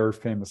was a very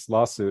famous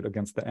lawsuit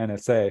against the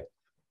NSA,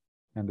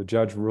 and the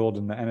judge ruled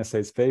in the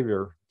NSA's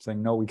favor,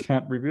 saying, no, we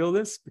can't reveal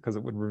this because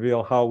it would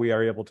reveal how we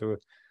are able to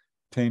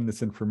obtain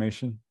this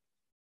information.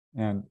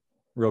 And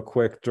real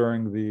quick,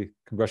 during the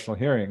congressional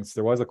hearings,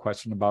 there was a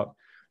question about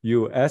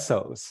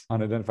USOs,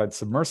 unidentified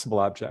submersible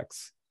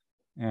objects.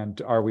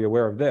 And are we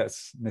aware of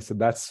this? And they said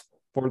that's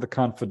for the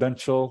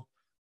confidential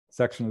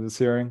section of this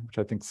hearing, which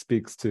I think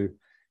speaks to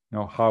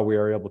how we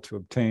are able to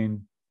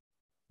obtain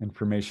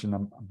information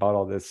about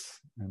all this,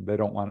 and they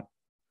don't want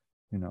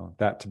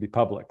that to be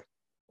public.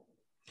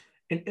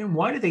 And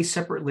why do they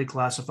separately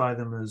classify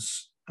them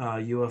as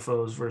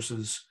UFOs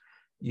versus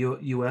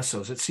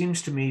USOs? It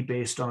seems to me,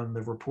 based on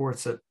the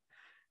reports, that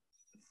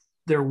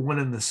they're one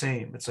and the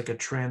same. It's like a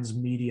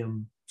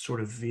transmedium sort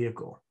of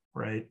vehicle,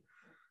 right?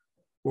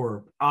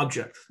 Or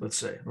object, let's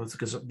say,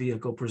 because a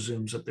vehicle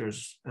presumes that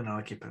there's an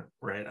occupant,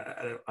 right?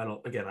 I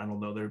don't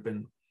know. There have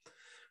been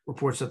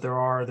reports that there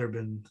have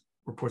been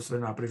reports that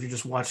they're not, but if you're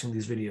just watching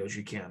these videos,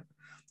 you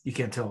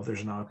can't tell if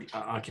there's an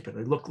occupant.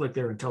 They look like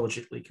they're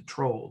intelligently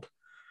controlled,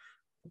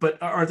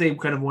 But are they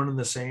kind of one and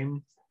the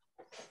same?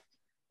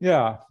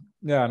 Yeah,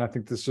 yeah, and I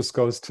think this just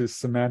goes to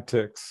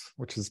semantics,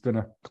 which has been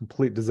a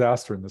complete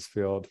disaster in this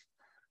field,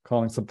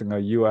 calling something a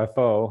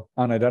UFO,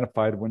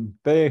 unidentified, when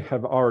they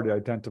have already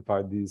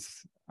identified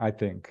these, I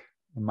think,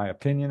 in my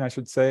opinion, I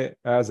should say,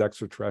 as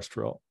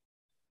extraterrestrial.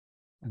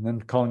 And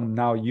then calling them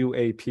now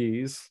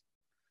UAPs,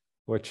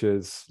 which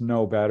is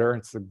no better.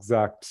 It's the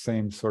exact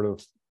same sort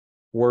of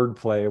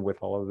wordplay with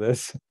all of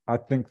this. I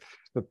think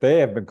that they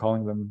have been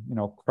calling them,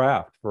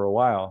 craft for a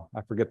while.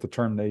 I forget the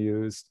term they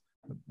used.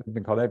 They've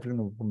been called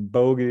everything from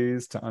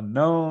bogeys to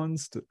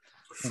unknowns to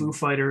Foo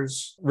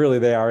Fighters. Really,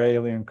 they are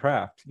alien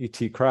craft,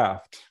 ET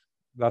craft.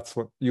 That's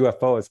what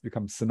UFO has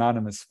become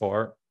synonymous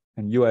for.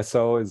 And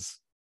USO is,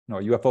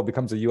 UFO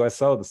becomes a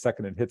USO the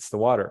second it hits the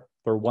water.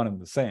 They're one and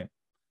the same.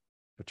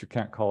 But you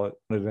can't call it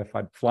an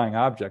identified flying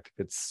object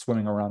if it's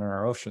swimming around in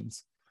our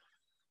oceans.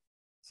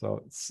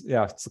 So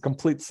it's a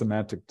complete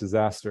semantic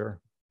disaster,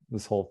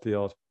 this whole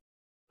field.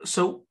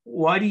 So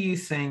why do you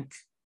think,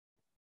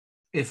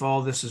 if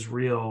all this is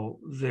real,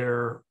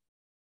 they're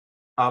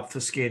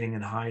obfuscating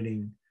and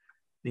hiding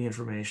the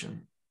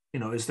information?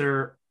 Is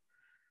there,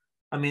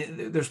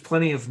 there's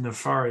plenty of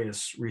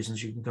nefarious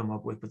reasons you can come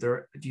up with, but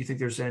do you think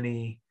there's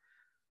any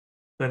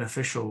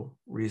beneficial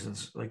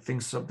reasons, like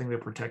something they're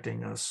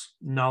protecting us,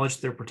 knowledge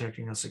they're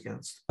protecting us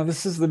against? Now,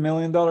 this is the $1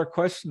 million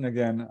question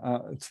again.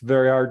 It's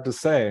very hard to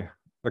say.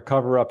 The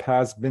cover-up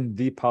has been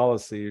the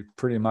policy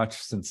pretty much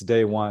since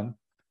day one,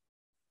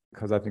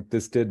 because I think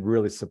this did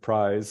really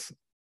surprise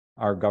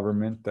our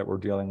government that we're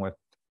dealing with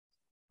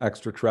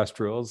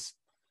extraterrestrials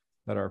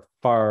that are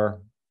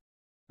far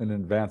in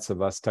advance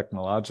of us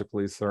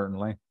technologically,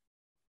 certainly.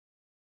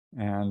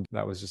 And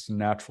that was just a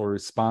natural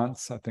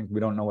response. I think we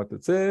don't know what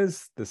this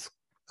is. This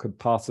could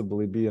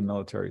possibly be a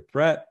military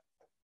threat.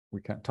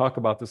 We can't talk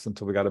about this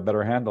until we got a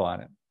better handle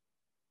on it.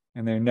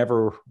 And they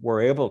never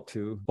were able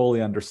to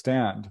fully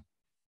understand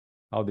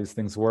how these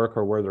things work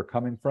or where they're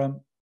coming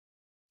from.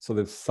 So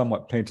they've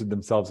somewhat painted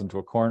themselves into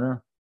a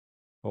corner.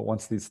 But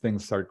once these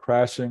things start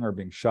crashing or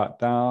being shot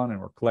down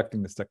and we're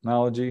collecting this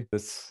technology,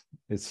 this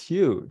is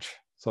huge.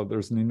 So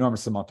there's an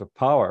enormous amount of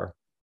power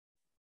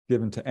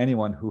given to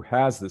anyone who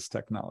has this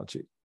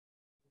technology,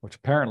 which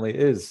apparently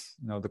is,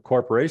 the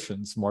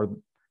corporations more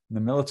than the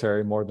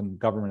military, more than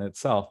government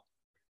itself.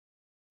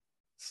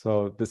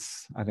 So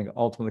this, I think,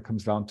 ultimately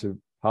comes down to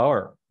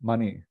power,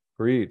 money,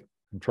 greed,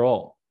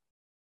 control.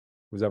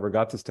 Who's ever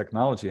got this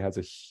technology has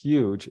a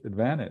huge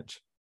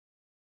advantage.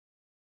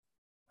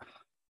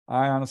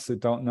 I honestly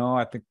don't know.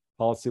 I think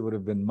policy would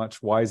have been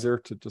much wiser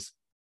to just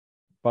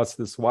bust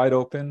this wide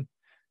open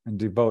and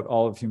devote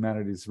all of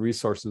humanity's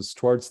resources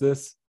towards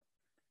this.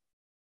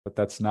 But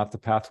that's not the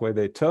pathway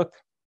they took.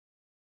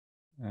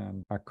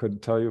 And I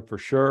couldn't tell you for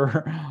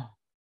sure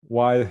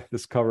why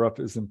this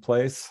cover-up is in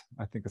place.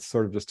 I think it's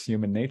sort of just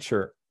human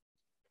nature.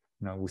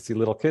 We see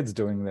little kids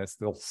doing this.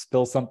 They'll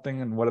spill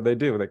something, and what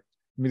do? They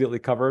immediately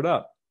cover it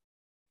up.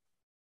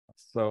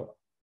 So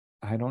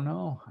I don't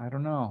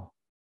know.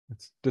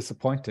 It's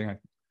disappointing. I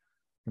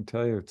can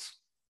tell you it's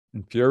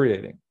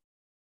infuriating.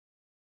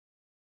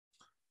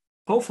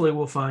 Hopefully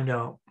we'll find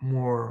out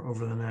more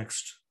over the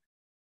next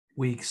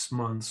weeks,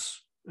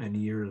 months, and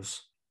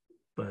years.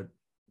 But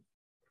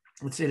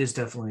it is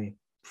definitely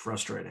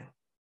frustrating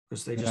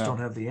because they just don't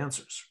have the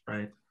answers,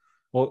 right?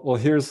 Well,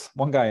 here's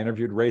one guy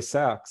interviewed, Ray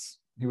Sachs.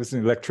 He was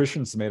an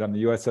electrician's mate on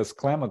the USS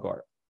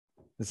Clamagore.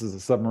 This is a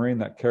submarine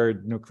that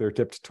carried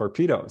nuclear-tipped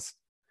torpedoes.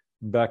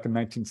 Back in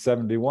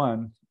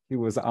 1971, he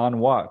was on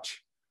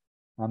watch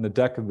on the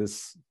deck of the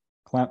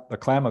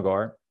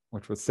Clamagore,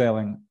 which was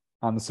sailing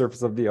on the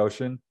surface of the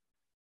ocean.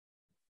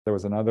 There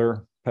was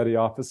another petty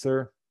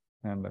officer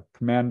and the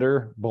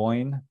commander,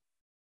 Boyne,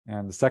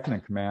 and the second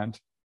in command,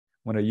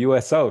 when a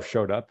USO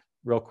showed up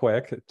real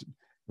quick. It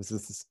was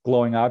this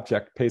glowing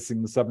object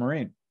pacing the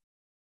submarine.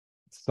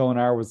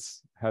 Sonar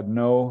had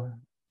no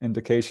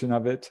indication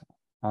of it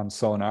on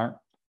sonar.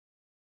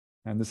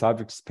 And this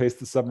object paced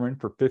the submarine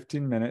for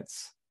 15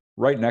 minutes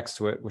right next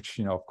to it, which,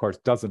 of course,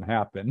 doesn't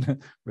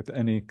happen with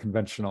any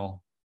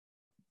conventional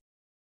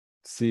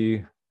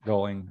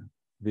sea-going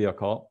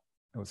vehicle.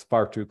 It was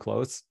far too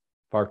close,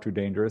 far too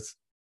dangerous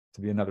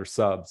to be another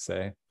sub,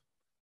 say.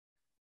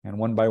 And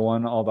one by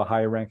one, all the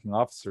high-ranking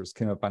officers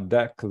came up on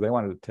deck because they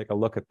wanted to take a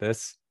look at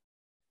this.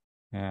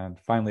 And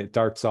finally, it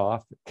darts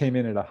off. It came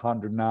in at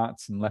 100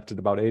 knots and left at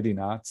about 80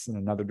 knots in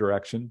another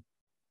direction.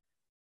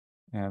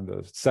 And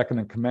the second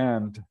in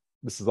command,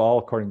 this is all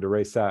according to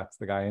Ray Sachs,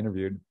 the guy I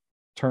interviewed,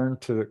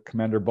 turned to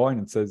Commander Boyne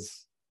and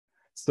says,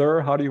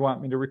 "Sir, how do you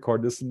want me to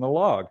record this in the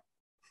log?"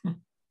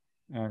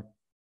 And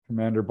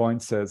Commander Boyne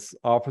says,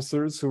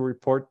 "Officers who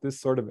report this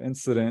sort of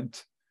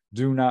incident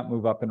do not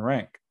move up in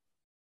rank."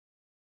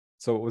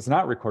 So it was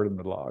not recorded in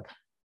the log.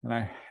 And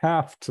I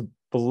have to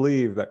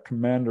believe that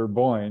Commander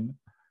Boyne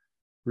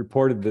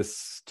reported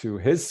this to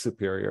his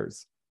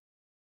superiors.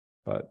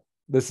 But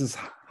this is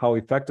how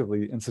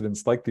effectively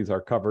incidents like these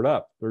are covered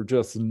up. They're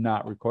just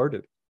not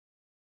recorded.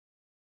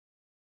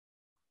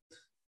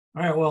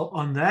 All right. Well,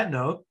 on that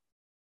note,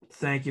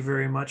 thank you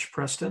very much,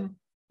 Preston.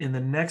 in the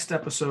next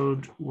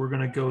episode, we're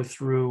going to go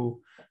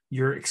through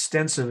your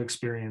extensive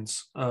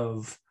experience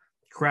of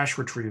crash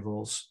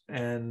retrievals,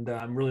 and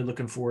I'm really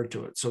looking forward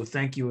to it. So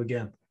thank you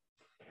again.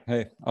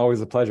 Hey,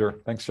 always a pleasure.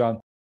 Thanks, Sean.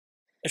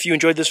 If you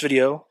enjoyed this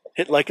video,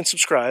 hit like and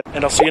subscribe,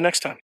 and I'll see you next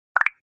time.